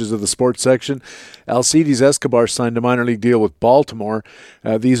front pages of the sports section, Alcides Escobar signed a minor league deal with Baltimore.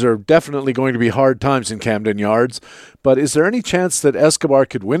 These are definitely going to be hard times in Camden Yards. But is there any chance that Escobar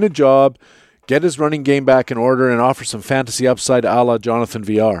could win a job, get his running game back in order, and offer some fantasy upside a la Jonathan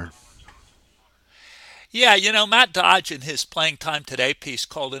Villar? Yeah, Matt Dodge in his Playing Time Today piece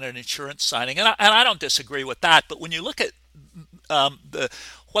called it an insurance signing, and I don't disagree with that. But when you look at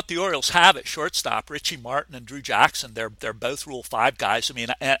what the Orioles have at shortstop, Richie Martin and Drew Jackson, they're both Rule 5 guys. I mean,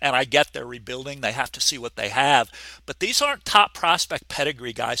 and I get they're rebuilding. They have to see what they have. But these aren't top prospect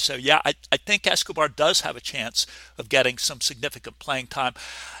pedigree guys. So, yeah, I think Escobar does have a chance of getting some significant playing time.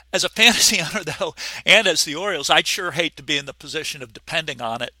 As a fantasy owner, though, and as the Orioles, I'd sure hate to be in the position of depending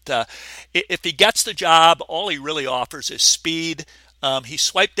on it. If he gets the job, all he really offers is speed, He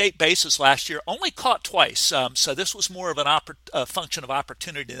swiped 8 bases last year, only caught twice. So this was more of a function of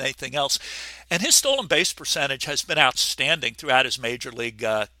opportunity than anything else. And his stolen base percentage has been outstanding throughout his major league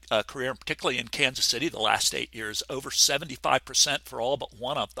career, particularly in Kansas City the last 8 years, over 75% for all but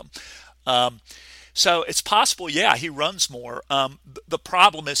one of them. So it's possible, yeah, he runs more. The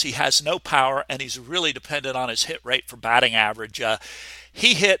problem is he has no power, and he's really dependent on his hit rate for batting average.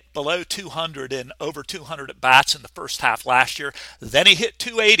 He hit below 200 in over 200 at bats in the first half last year. Then he hit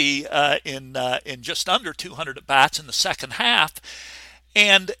 280 in just under 200 at bats in the second half.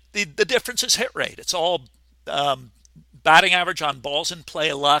 And the difference is hit rate. It's all batting average on balls in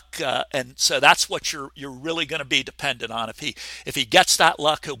play, luck, and so that's what you're really going to be dependent on. If he gets that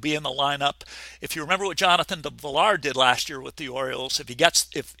luck, he'll be in the lineup. If you remember what Jonathan Villar did last year with the Orioles,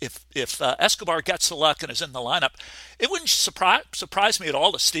 if Escobar gets the luck and is in the lineup, it wouldn't surprise me at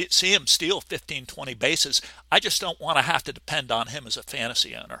all to see him steal 15, 20 bases. I just don't want to have to depend on him as a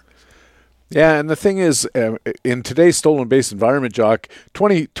fantasy owner. Yeah, and the thing is, in today's stolen base environment, Jock,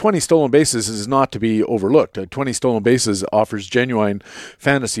 20 stolen bases is not to be overlooked. 20 stolen bases offers genuine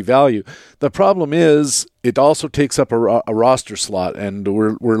fantasy value. The problem is it also takes up a roster slot, and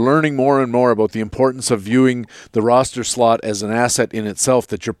we're learning more and more about the importance of viewing the roster slot as an asset in itself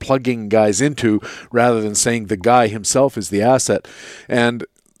that you're plugging guys into rather than saying the guy himself is the asset. And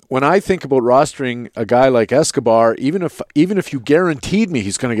when I think about rostering a guy like Escobar, even if you guaranteed me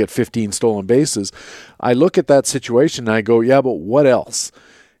he's going to get 15 stolen bases, I look at that situation and I go, yeah, but what else?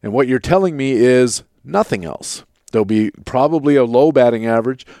 And what you're telling me is nothing else. There'll be probably a low batting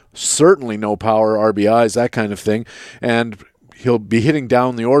average, certainly no power, RBIs, that kind of thing, and he'll be hitting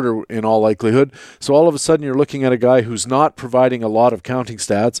down the order in all likelihood. So all of a sudden you're looking at a guy who's not providing a lot of counting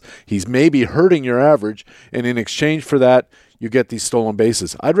stats. He's maybe hurting your average, and in exchange for that, you get these stolen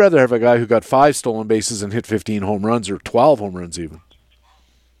bases. I'd rather have a guy who got 5 stolen bases and hit 15 home runs or 12 home runs even.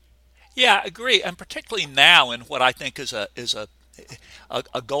 Yeah, I agree, and particularly now in what I think is a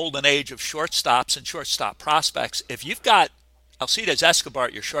golden age of shortstops and shortstop prospects. If you've got Alcides Escobar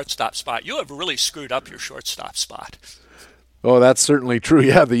at your shortstop spot, you have really screwed up your shortstop spot. Oh, that's certainly true.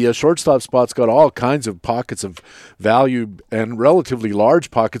 Yeah, the shortstop spot's got all kinds of pockets of value and relatively large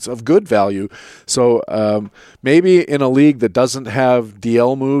pockets of good value. So maybe in a league that doesn't have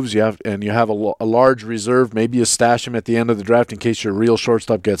DL moves, you have a large reserve, maybe you stash him at the end of the draft in case your real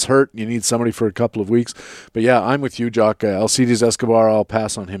shortstop gets hurt and you need somebody for a couple of weeks. But yeah, I'm with you, Jock. Alcides Escobar, I'll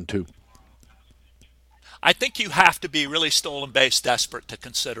pass on him too. I think you have to be really stolen base desperate to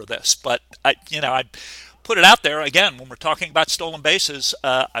consider this, but I put it out there again. When we're talking about stolen bases,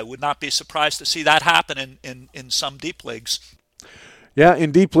 I would not be surprised to see that happen in some deep leagues. Yeah,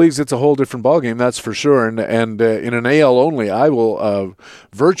 in deep leagues, it's a whole different ballgame, that's for sure. And in an AL only, I will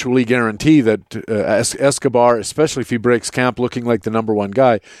virtually guarantee that Escobar, especially if he breaks camp looking like the number one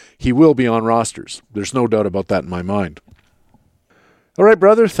guy, he will be on rosters. There's no doubt about that in my mind. All right,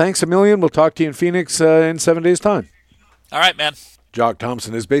 brother. Thanks a million. We'll talk to you in Phoenix in 7 days' time. All right, man. Jock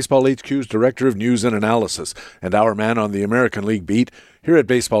Thompson is Baseball HQ's Director of News and Analysis and our man on the American League beat here at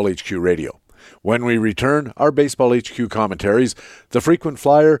Baseball HQ Radio. When we return, our Baseball HQ commentaries, the frequent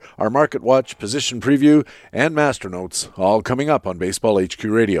flyer, our market watch, position preview, and master notes, all coming up on Baseball HQ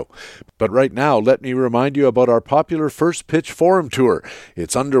Radio. But right now, let me remind you about our popular First Pitch Forum Tour.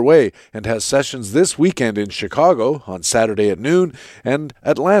 It's underway and has sessions this weekend in Chicago on Saturday at noon and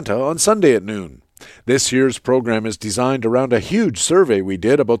Atlanta on Sunday at noon. This year's program is designed around a huge survey we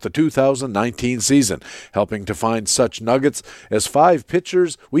did about the 2019 season, helping to find such nuggets as 5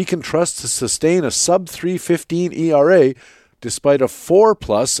 pitchers we can trust to sustain a sub-3.15 ERA despite a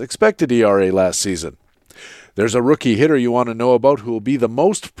 4+ expected ERA last season. There's a rookie hitter you want to know about who will be the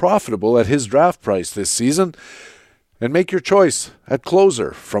most profitable at his draft price this season. And make your choice at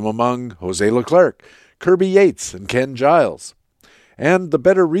closer from among Jose Leclerc, Kirby Yates, and Ken Giles. And the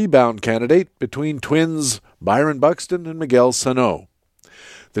better rebound candidate between twins Byron Buxton and Miguel Sano.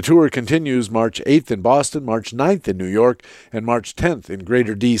 The tour continues March 8th in Boston, March 9th in New York, and March 10th in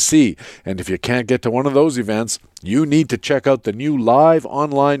Greater D.C. And if you can't get to one of those events, you need to check out the new live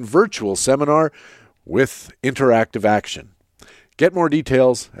online virtual seminar with interactive action. Get more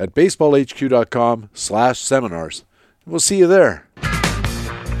details at baseballhq.com/seminars. We'll see you there.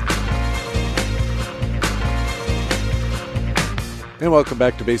 And welcome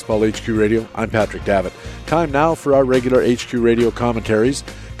back to Baseball HQ Radio. I'm Patrick Davitt. Time now for our regular HQ Radio commentaries.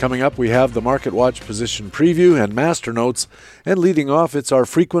 Coming up, we have the Market Watch position preview and master notes, and leading off, it's our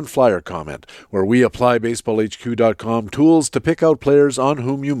frequent flyer comment, where we apply BaseballHQ.com tools to pick out players on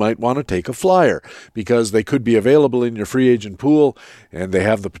whom you might want to take a flyer, because they could be available in your free agent pool, and they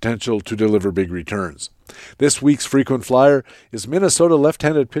have the potential to deliver big returns. This week's frequent flyer is Minnesota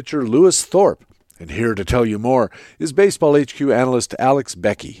left-handed pitcher Lewis Thorpe, and here to tell you more is Baseball HQ analyst Alex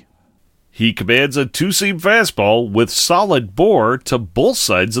Becky. He commands a two-seam fastball with solid bore to both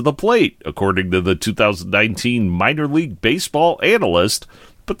sides of the plate, according to the 2019 Minor League Baseball analyst.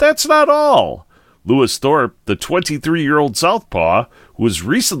 But that's not all. Lewis Thorpe, the 23-year-old southpaw, who was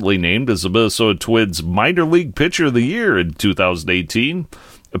recently named as the Minnesota Twins Minor League Pitcher of the Year in 2018,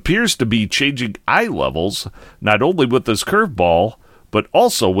 appears to be changing eye levels, not only with his curveball, but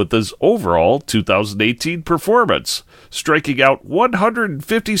also with his overall 2018 performance, striking out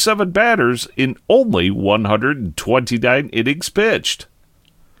 157 batters in only 129 innings pitched.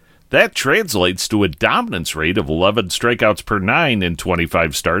 That translates to a dominance rate of 11 strikeouts per 9 in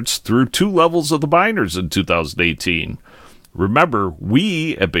 25 starts through 2 levels of the minors in 2018. Remember,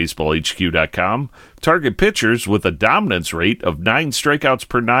 we at BaseballHQ.com target pitchers with a dominance rate of 9 strikeouts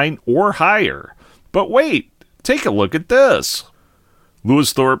per 9 or higher. But wait, take a look at this.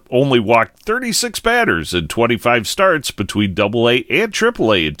 Lewis Thorpe only walked 36 batters in 25 starts between AA and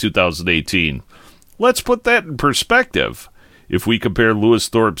AAA in 2018. Let's put that in perspective. If we compare Lewis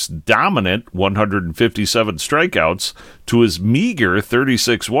Thorpe's dominant 157 strikeouts to his meager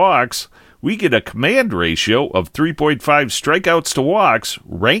 36 walks, we get a command ratio of 3.5 strikeouts to walks,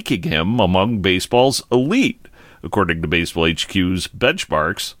 ranking him among baseball's elite, according to Baseball HQ's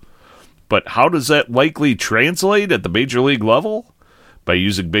benchmarks. But how does that likely translate at the major league level? By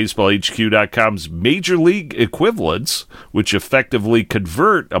using BaseballHQ.com's Major League Equivalents, which effectively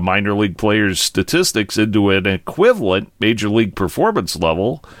convert a minor league player's statistics into an equivalent Major League performance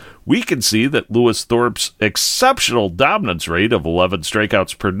level, we can see that Lewis Thorpe's exceptional dominance rate of 11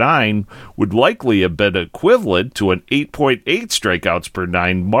 strikeouts per 9 would likely have been equivalent to an 8.8 strikeouts per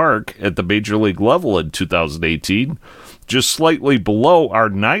 9 mark at the Major League level in 2018, just slightly below our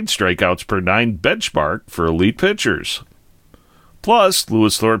 9 strikeouts per 9 benchmark for elite pitchers. Plus,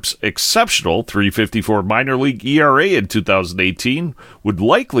 Lewis Thorpe's exceptional .354 minor league ERA in 2018 would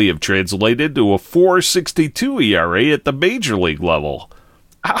likely have translated to a .462 ERA at the major league level.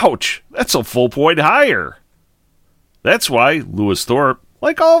 Ouch, that's a full point higher. That's why Lewis Thorpe,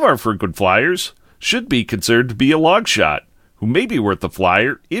 like all of our frequent flyers, should be considered to be a long shot, who may be worth the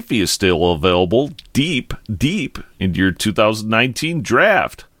flyer if he is still available deep into your 2019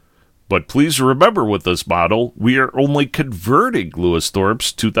 draft. But please remember, with this model, we are only converting Lewis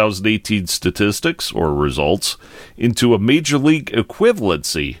Thorpe's 2018 statistics, or results, into a major league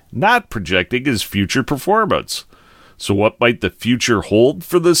equivalency, not projecting his future performance. So what might the future hold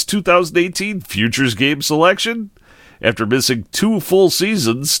for this 2018 Futures Game selection? After missing 2 full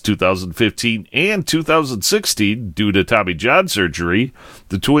seasons, 2015 and 2016, due to Tommy John surgery,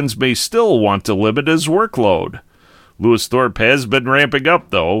 the Twins may still want to limit his workload. Lewis Thorpe has been ramping up,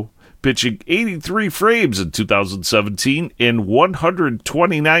 though, pitching 83 frames in 2017 and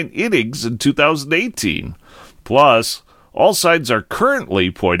 129 innings in 2018. Plus, all signs are currently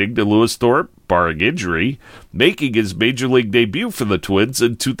pointing to Lewis Thorpe, barring injury, making his major league debut for the Twins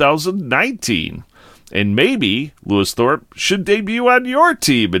in 2019. And maybe Lewis Thorpe should debut on your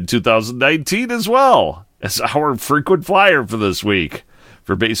team in 2019 as well, as our frequent flyer for this week.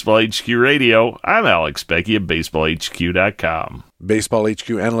 For Baseball HQ Radio, I'm Alex Becky at BaseballHQ.com. Baseball HQ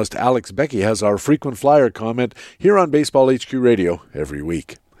analyst Alex Becky has our frequent flyer comment here on Baseball HQ Radio every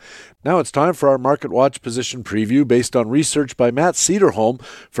week. Now it's time for our Market Watch position preview based on research by Matt Cederholm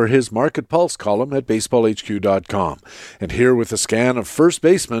for his Market Pulse column at BaseballHQ.com. And here with a scan of first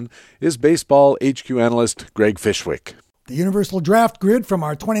baseman is Baseball HQ analyst Greg Fishwick. The Universal Draft Grid from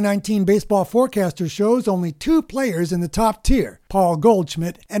our 2019 Baseball Forecaster shows only 2 players in the top tier, Paul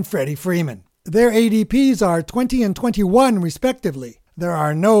Goldschmidt and Freddie Freeman. Their ADPs are 20 and 21, respectively. There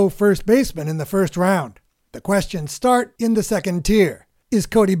are no first basemen in the first round. The questions start in the second tier. Is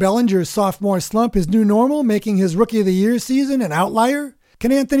Cody Bellinger's sophomore slump his new normal, making his Rookie of the Year season an outlier?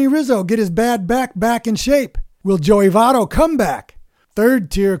 Can Anthony Rizzo get his bad back in shape? Will Joey Votto come back?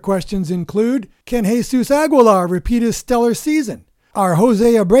 Third tier questions include, can Jesus Aguilar repeat his stellar season? Are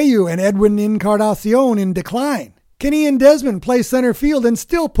Jose Abreu and Edwin Encarnacion in decline? Can Ian Desmond play center field and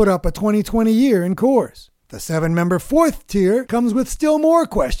still put up a 2020 year in Coors? The 7-member fourth tier comes with still more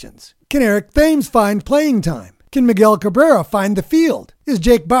questions. Can Eric Thames find playing time? Can Miguel Cabrera find the field? Is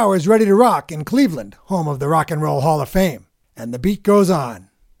Jake Bauers ready to rock in Cleveland, home of the Rock and Roll Hall of Fame? And the beat goes on.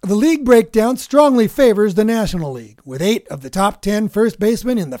 The league breakdown strongly favors the National League, with 8 of the top 10 first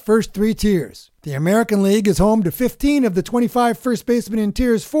basemen in the first 3 tiers. The American League is home to 15 of the 25 first basemen in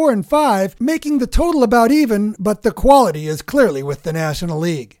tiers 4 and 5, making the total about even, but the quality is clearly with the National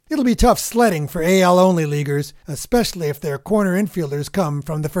League. It'll be tough sledding for AL-only leaguers, especially if their corner infielders come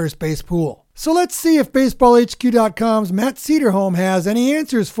from the first base pool. So let's see if BaseballHQ.com's Matt Cederholm has any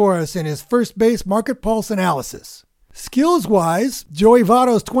answers for us in his first base market pulse analysis. Skills-wise, Joey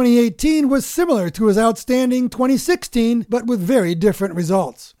Votto's 2018 was similar to his outstanding 2016, but with very different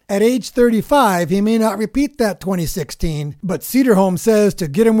results. At age 35, he may not repeat that 2016, but Cederholm says to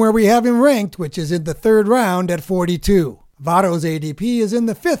get him where we have him ranked, which is in the 3rd round at 42. Votto's ADP is in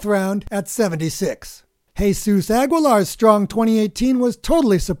the 5th round at 76. Jesus Aguilar's strong 2018 was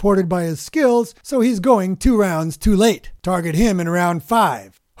totally supported by his skills, so he's going 2 rounds too late. Target him in round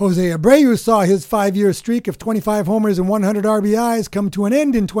 5. Jose Abreu saw his 5-year streak of 25 homers and 100 RBIs come to an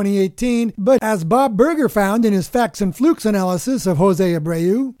end in 2018, but as Bob Berger found in his Facts and Flukes analysis of Jose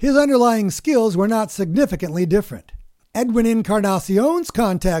Abreu, his underlying skills were not significantly different. Edwin Encarnacion's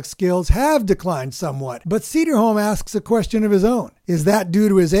contact skills have declined somewhat, but Cederholm asks a question of his own. Is that due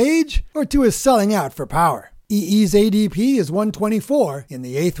to his age or to his selling out for power? EE's ADP is 124 in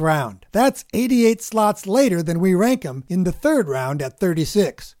the 8th round. That's 88 slots later than we rank him in the 3rd round at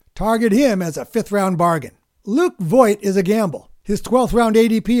 36. Target him as a 5th round bargain. Luke Voit is a gamble. His 12th round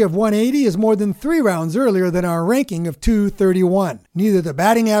ADP of 180 is more than 3 rounds earlier than our ranking of 231. Neither the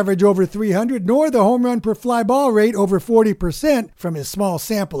batting average over 300 nor the home run per fly ball rate over 40% from his small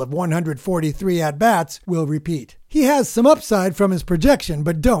sample of 143 at-bats will repeat. He has some upside from his projection,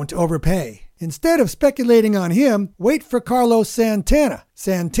 but don't overpay. Instead of speculating on him, wait for Carlos Santana.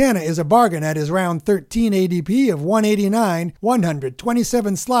 Santana is a bargain at his round 13 ADP of 189,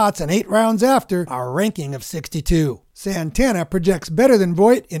 127 slots, and 8 rounds after our ranking of 62. Santana projects better than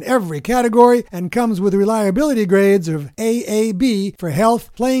Voit in every category and comes with reliability grades of AAB for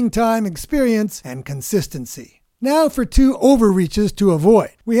health, playing time, experience, and consistency. Now for 2 overreaches to avoid.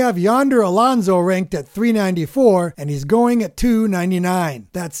 We have Yonder Alonso ranked at 394, and he's going at 299.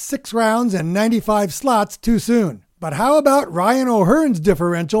 That's 6 rounds and 95 slots too soon. But how about Ryan O'Hearn's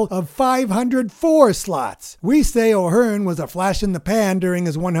differential of 504 slots? We say O'Hearn was a flash in the pan during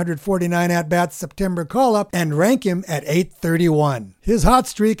his 149 at-bats September call-up and rank him at 831. His hot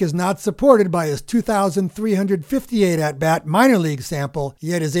streak is not supported by his 2,358 at-bat minor league sample,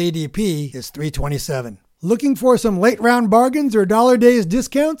 yet his ADP is 327. Looking for some late-round bargains or dollar days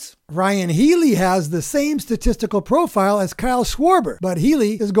discounts? Ryan Healy has the same statistical profile as Kyle Schwarber, but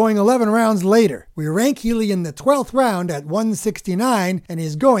Healy is going 11 rounds later. We rank Healy in the 12th round at 169, and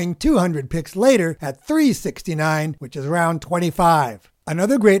he's going 200 picks later at 369, which is round 25.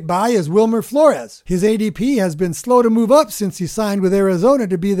 Another great buy is Wilmer Flores. His ADP has been slow to move up since he signed with Arizona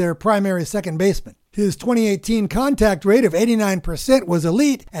to be their primary second baseman. His 2018 contact rate of 89% was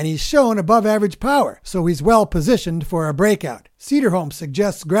elite, and he's shown above-average power, so he's well positioned for a breakout. Cederholm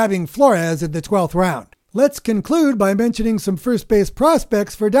suggests grabbing Flores in the 12th round. Let's conclude by mentioning some first base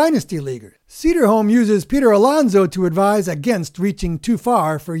prospects for Dynasty Leaguers. Cederholm uses Peter Alonso to advise against reaching too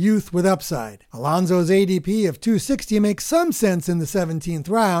far for youth with upside. Alonso's ADP of 260 makes some sense in the 17th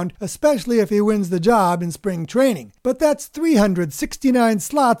round, especially if he wins the job in spring training. But that's 369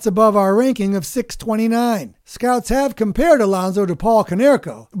 slots above our ranking of 629. Scouts have compared Alonso to Paul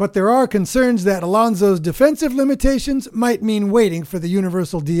Konerko, but there are concerns that Alonso's defensive limitations might mean waiting for the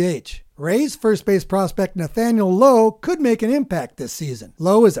universal DH. Rays first base prospect Nathaniel Lowe could make an impact this season.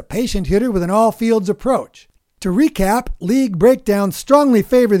 Lowe is a patient hitter with an all-fields approach. To recap, league breakdowns strongly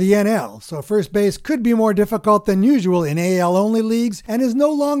favor the NL, so first base could be more difficult than usual in AL-only leagues and is no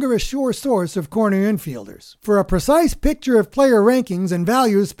longer a sure source of corner infielders. For a precise picture of player rankings and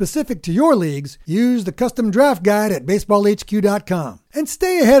values specific to your leagues, use the custom draft guide at BaseballHQ.com. And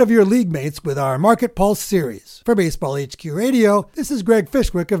stay ahead of your league mates with our Market Pulse series. For Baseball HQ Radio, this is Greg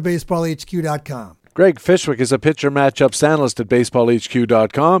Fishwick of BaseballHQ.com. Greg Fishwick is a pitcher matchups analyst at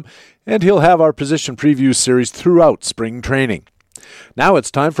BaseballHQ.com, and he'll have our position preview series throughout spring training. Now it's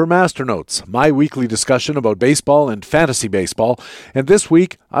time for Master Notes, my weekly discussion about baseball and fantasy baseball, and this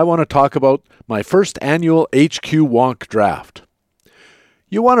week I want to talk about my first annual HQ Wonk Draft.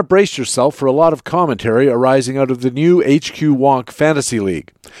 You want to brace yourself for a lot of commentary arising out of the new HQ Wonk Fantasy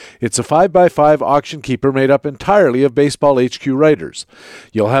League. It's a 5x5 auction keeper made up entirely of Baseball HQ writers.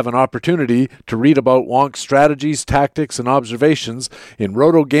 You'll have an opportunity to read about Wonk's strategies, tactics, and observations in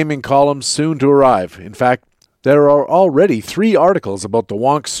Roto Gaming columns soon to arrive. In fact, there are already 3 articles about the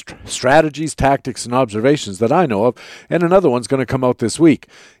Wonk's strategies, tactics, and observations that I know of, and another one's going to come out this week.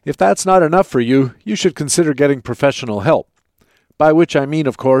 If that's not enough for you, you should consider getting professional help. by which I mean,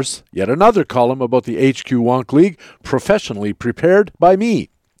 of course, yet another column about the HQ Wonk League, professionally prepared by me.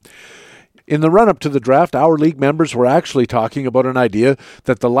 In the run-up to the draft, our league members were actually talking about an idea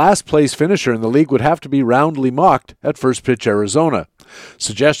that the last-place finisher in the league would have to be roundly mocked at First Pitch Arizona.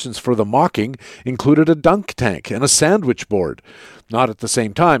 Suggestions for the mocking included a dunk tank and a sandwich board. Not at the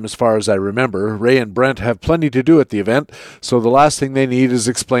same time, as far as I remember. Ray and Brent have plenty to do at the event, so the last thing they need is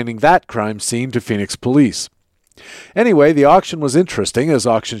explaining that crime scene to Phoenix police. Anyway, the auction was interesting, as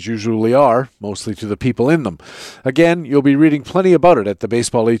auctions usually are, mostly to the people in them. Again, you'll be reading plenty about it at the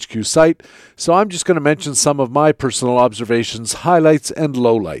Baseball HQ site, so I'm just going to mention some of my personal observations, highlights, and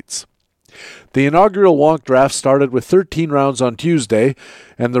lowlights. The inaugural Wonk draft started with 13 rounds on Tuesday,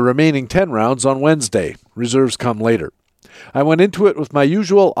 and the remaining 10 rounds on Wednesday. Reserves come later. I went into it with my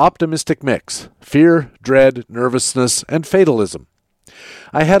usual optimistic mix: fear, dread, nervousness, and fatalism.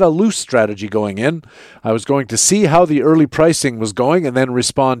 I had a loose strategy going in. I was going to see how the early pricing was going and then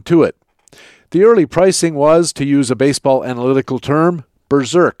respond to it. The early pricing was, to use a baseball analytical term,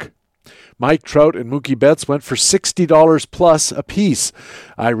 berserk. Mike Trout and Mookie Betts went for $60 plus apiece.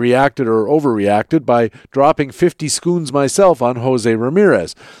 I reacted or overreacted by dropping 50 schoons myself on Jose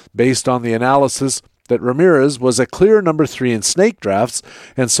Ramirez, based on the analysis that Ramirez was a clear number 3 in snake drafts,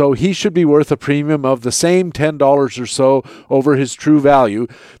 and so he should be worth a premium of the same $10 or so over his true value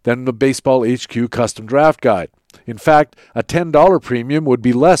than the Baseball HQ custom draft guide. In fact, a $10 premium would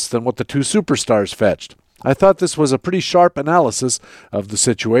be less than what the two superstars fetched. I thought this was a pretty sharp analysis of the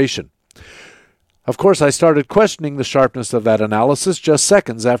situation. Of course, I started questioning the sharpness of that analysis just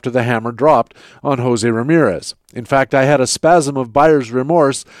seconds after the hammer dropped on Jose Ramirez. In fact, I had a spasm of buyer's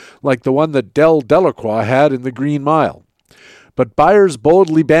remorse like the one that Del Delacroix had in the Green Mile. But buyers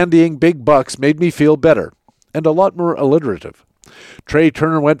boldly bandying big bucks made me feel better, and a lot more alliterative. Trey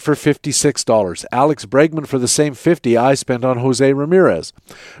Turner went for $56. Alex Bregman for the same $50 I spent on Jose Ramirez.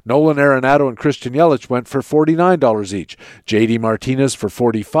 Nolan Arenado and Christian Yelich went for $49 each. J.D. Martinez for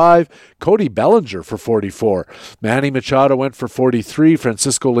 $45. Cody Bellinger for $44. Manny Machado went for $43.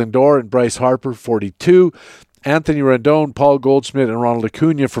 Francisco Lindor and Bryce Harper $42. Anthony Rendon, Paul Goldschmidt, and Ronald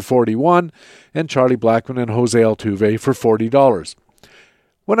Acuna for $41. And Charlie Blackmon and Jose Altuve for $40.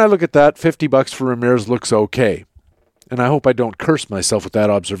 When I look at that, $50 for Ramirez looks okay. And I hope I don't curse myself with that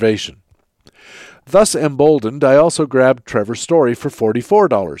observation. Thus emboldened, I also grabbed Trevor Story for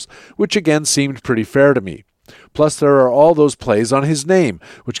 $44, which again seemed pretty fair to me. Plus, there are all those plays on his name,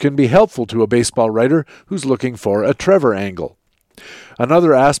 which can be helpful to a baseball writer who's looking for a Trevor angle.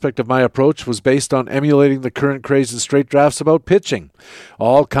 Another aspect of my approach was based on emulating the current craze in straight drafts about pitching.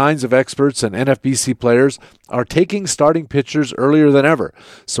 All kinds of experts and NFBC players are taking starting pitchers earlier than ever,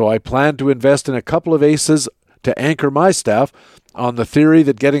 so I plan to invest in a couple of aces to anchor my staff on the theory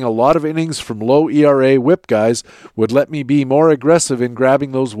that getting a lot of innings from low ERA whip guys would let me be more aggressive in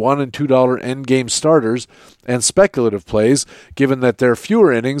grabbing those $1 and $2 endgame starters and speculative plays, given that their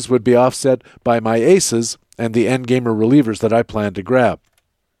fewer innings would be offset by my aces and the endgamer relievers that I plan to grab.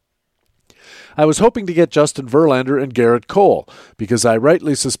 I was hoping to get Justin Verlander and Garrett Cole, because I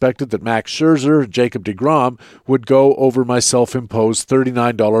rightly suspected that Max Scherzer, Jacob deGrom would go over my self-imposed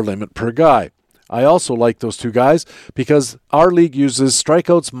 $39 limit per guy. I also like those two guys because our league uses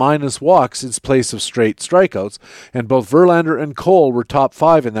strikeouts minus walks in place of straight strikeouts, and both Verlander and Cole were top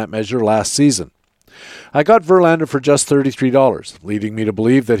 5 in that measure last season. I got Verlander for just $33, leading me to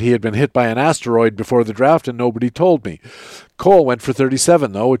believe that he had been hit by an asteroid before the draft and nobody told me. Cole went for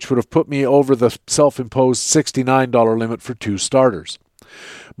 $37, though, which would have put me over the self-imposed $69 limit for 2 starters.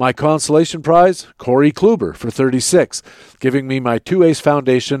 My consolation prize, Corey Kluber for $36, giving me my 2-ace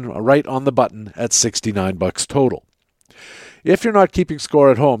foundation right on the button at $69 total. If you're not keeping score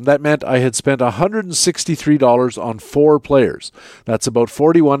at home, that meant I had spent $163 on 4 players. That's about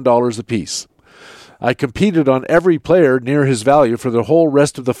 $41 apiece. I competed on every player near his value for the whole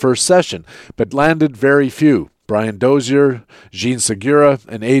rest of the first session, but landed very few. Brian Dozier, Jean Segura,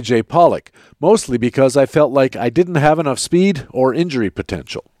 and A.J. Pollock, mostly because I felt like I didn't have enough speed or injury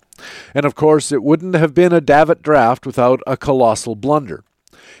potential. And of course, it wouldn't have been a Davitt draft without a colossal blunder.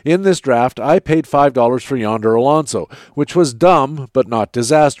 In this draft, I paid $5 for Yonder Alonso, which was dumb but not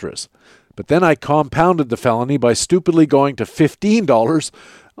disastrous. But then I compounded the felony by stupidly going to $15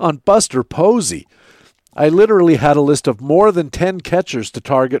 on Buster Posey. I literally had a list of more than 10 catchers to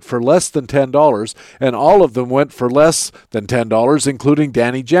target for less than $10, and all of them went for less than $10, including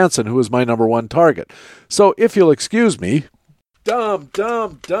Danny Jansen, who was my number 1 target. So if you'll excuse me, dumb,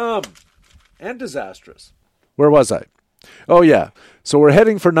 and disastrous. Where was I? Oh yeah, so we're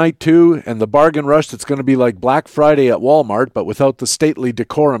heading for night 2, and the bargain rush that's going to be like Black Friday at Walmart, but without the stately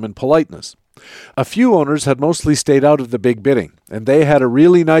decorum and politeness. A few owners had mostly stayed out of the big bidding, and they had a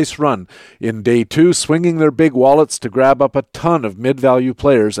really nice run in day 2, swinging their big wallets to grab up a ton of mid-value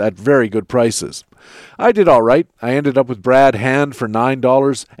players at very good prices. I did all right. I ended up with Brad Hand for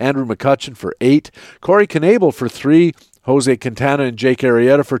 $9, Andrew McCutchen for $8, Corey Knebel for $3, Jose Quintana and Jake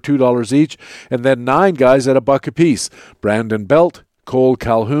Arrieta for $2 each, and then 9 guys at $1 apiece. Brandon Belt, Cole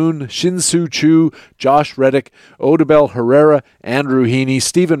Calhoun, Shin-Soo Choo, Josh Reddick, Odubel Herrera, Andrew Heaney,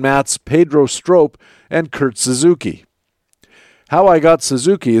 Steven Matz, Pedro Strop, and Kurt Suzuki. How I got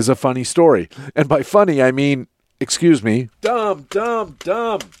Suzuki is a funny story. And by funny, I mean, dumb,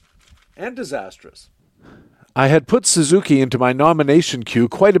 and disastrous. I had put Suzuki into my nomination queue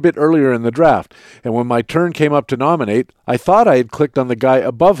quite a bit earlier in the draft, and when my turn came up to nominate, I thought I had clicked on the guy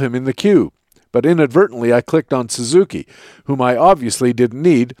above him in the queue. But inadvertently I clicked on Suzuki, whom I obviously didn't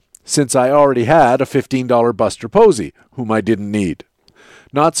need, since I already had a $15 Buster Posey, whom I didn't need.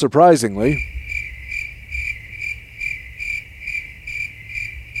 Not surprisingly,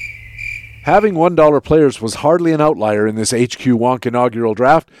 having $1 players was hardly an outlier in this HQ Wonk inaugural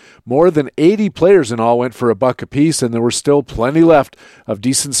draft. More than 80 players in all went for $1 apiece, and there were still plenty left of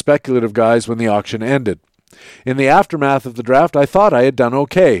decent speculative guys when the auction ended. In the aftermath of the draft, I thought I had done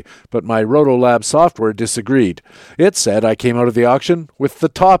okay, but my RotoLab software disagreed. It said I came out of the auction with the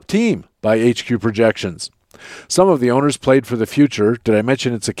top team by HQ projections. Some of the owners played for the future. Did I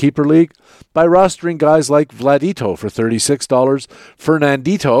mention it's a keeper league? By rostering guys like Vladito for $36,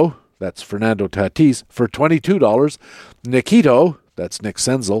 Fernandito, that's Fernando Tatis, for $22, Nikito, that's Nick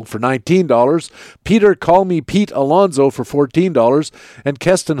Senzel, for $19, Peter Call Me Pete Alonso for $14, and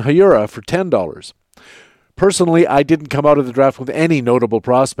Keston Hiura for $10. Personally, I didn't come out of the draft with any notable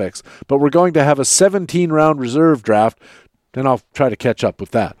prospects, but we're going to have a 17-round reserve draft, and I'll try to catch up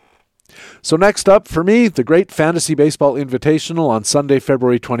with that. So next up, for me, the Great Fantasy Baseball Invitational on Sunday,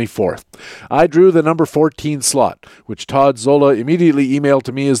 February 24th. I drew the number 14 slot, which Todd Zola immediately emailed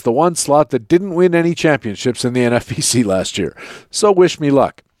to me as the one slot that didn't win any championships in the NFBC last year. So wish me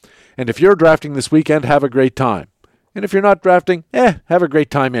luck. And if you're drafting this weekend, have a great time. And if you're not drafting, have a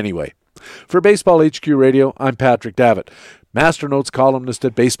great time anyway. For Baseball HQ Radio, I'm Patrick Davitt, Master Notes columnist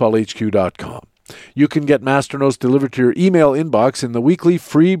at BaseballHQ.com. You can get Master Notes delivered to your email inbox in the weekly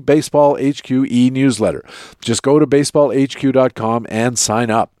free Baseball HQ e-newsletter. Just go to BaseballHQ.com and sign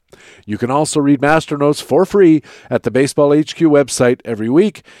up. You can also read Master Notes for free at the Baseball HQ website every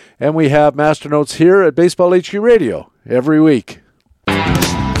week, and we have Master Notes here at Baseball HQ Radio every week.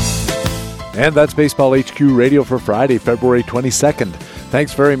 And that's Baseball HQ Radio for Friday, February 22nd.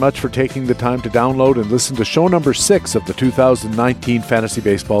 Thanks very much for taking the time to download and listen to show number 6 of the 2019 fantasy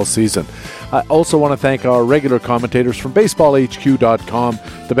baseball season. I also want to thank our regular commentators from BaseballHQ.com,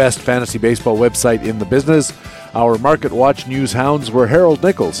 the best fantasy baseball website in the business. Our Market Watch news hounds were Harold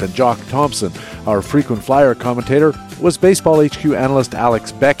Nichols and Jock Thompson. Our frequent flyer commentator was Baseball HQ analyst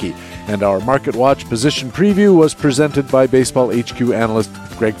Alex Becky. And our Market Watch position preview was presented by Baseball HQ analyst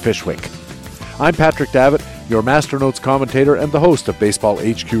Greg Fishwick. I'm Patrick Davitt, your Master Notes commentator and the host of Baseball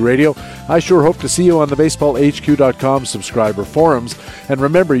HQ Radio. I sure hope to see you on the BaseballHQ.com subscriber forums. And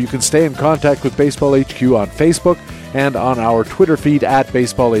remember, you can stay in contact with Baseball HQ on Facebook and on our Twitter feed at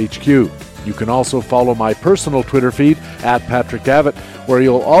BaseballHQ. You can also follow my personal Twitter feed at Patrick Davitt, where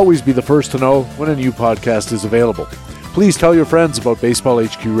you'll always be the first to know when a new podcast is available. Please tell your friends about Baseball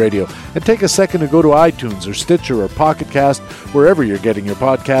HQ Radio and take a second to go to iTunes or Stitcher or Pocket Cast, wherever you're getting your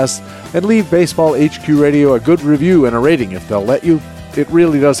podcasts, and leave Baseball HQ Radio a good review and a rating if they'll let you. It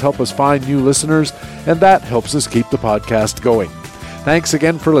really does help us find new listeners, and that helps us keep the podcast going. Thanks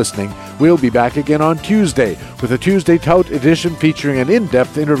again for listening. We'll be back again on Tuesday with a Tuesday Tout edition featuring an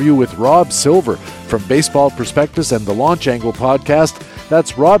in-depth interview with Rob Silver from Baseball Prospectus and the Launch Angle podcast.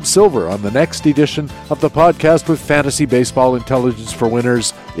 That's Rob Silver on the next edition of the podcast with fantasy baseball intelligence for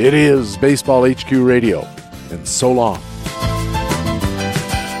winners. It is Baseball HQ Radio. And so long.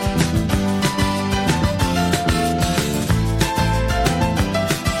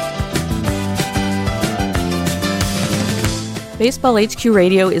 Baseball HQ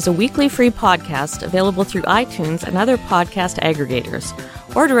Radio is a weekly free podcast available through iTunes and other podcast aggregators,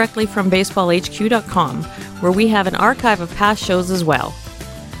 or directly from BaseballHQ.com, where we have an archive of past shows as well.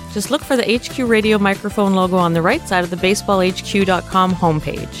 Just look for the HQ Radio microphone logo on the right side of the BaseballHQ.com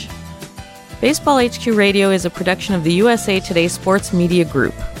homepage. Baseball HQ Radio is a production of the USA Today Sports Media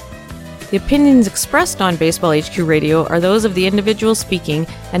Group. The opinions expressed on Baseball HQ Radio are those of the individual speaking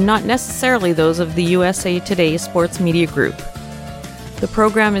and not necessarily those of the USA Today Sports Media Group. The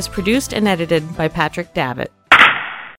program is produced and edited by Patrick Davitt.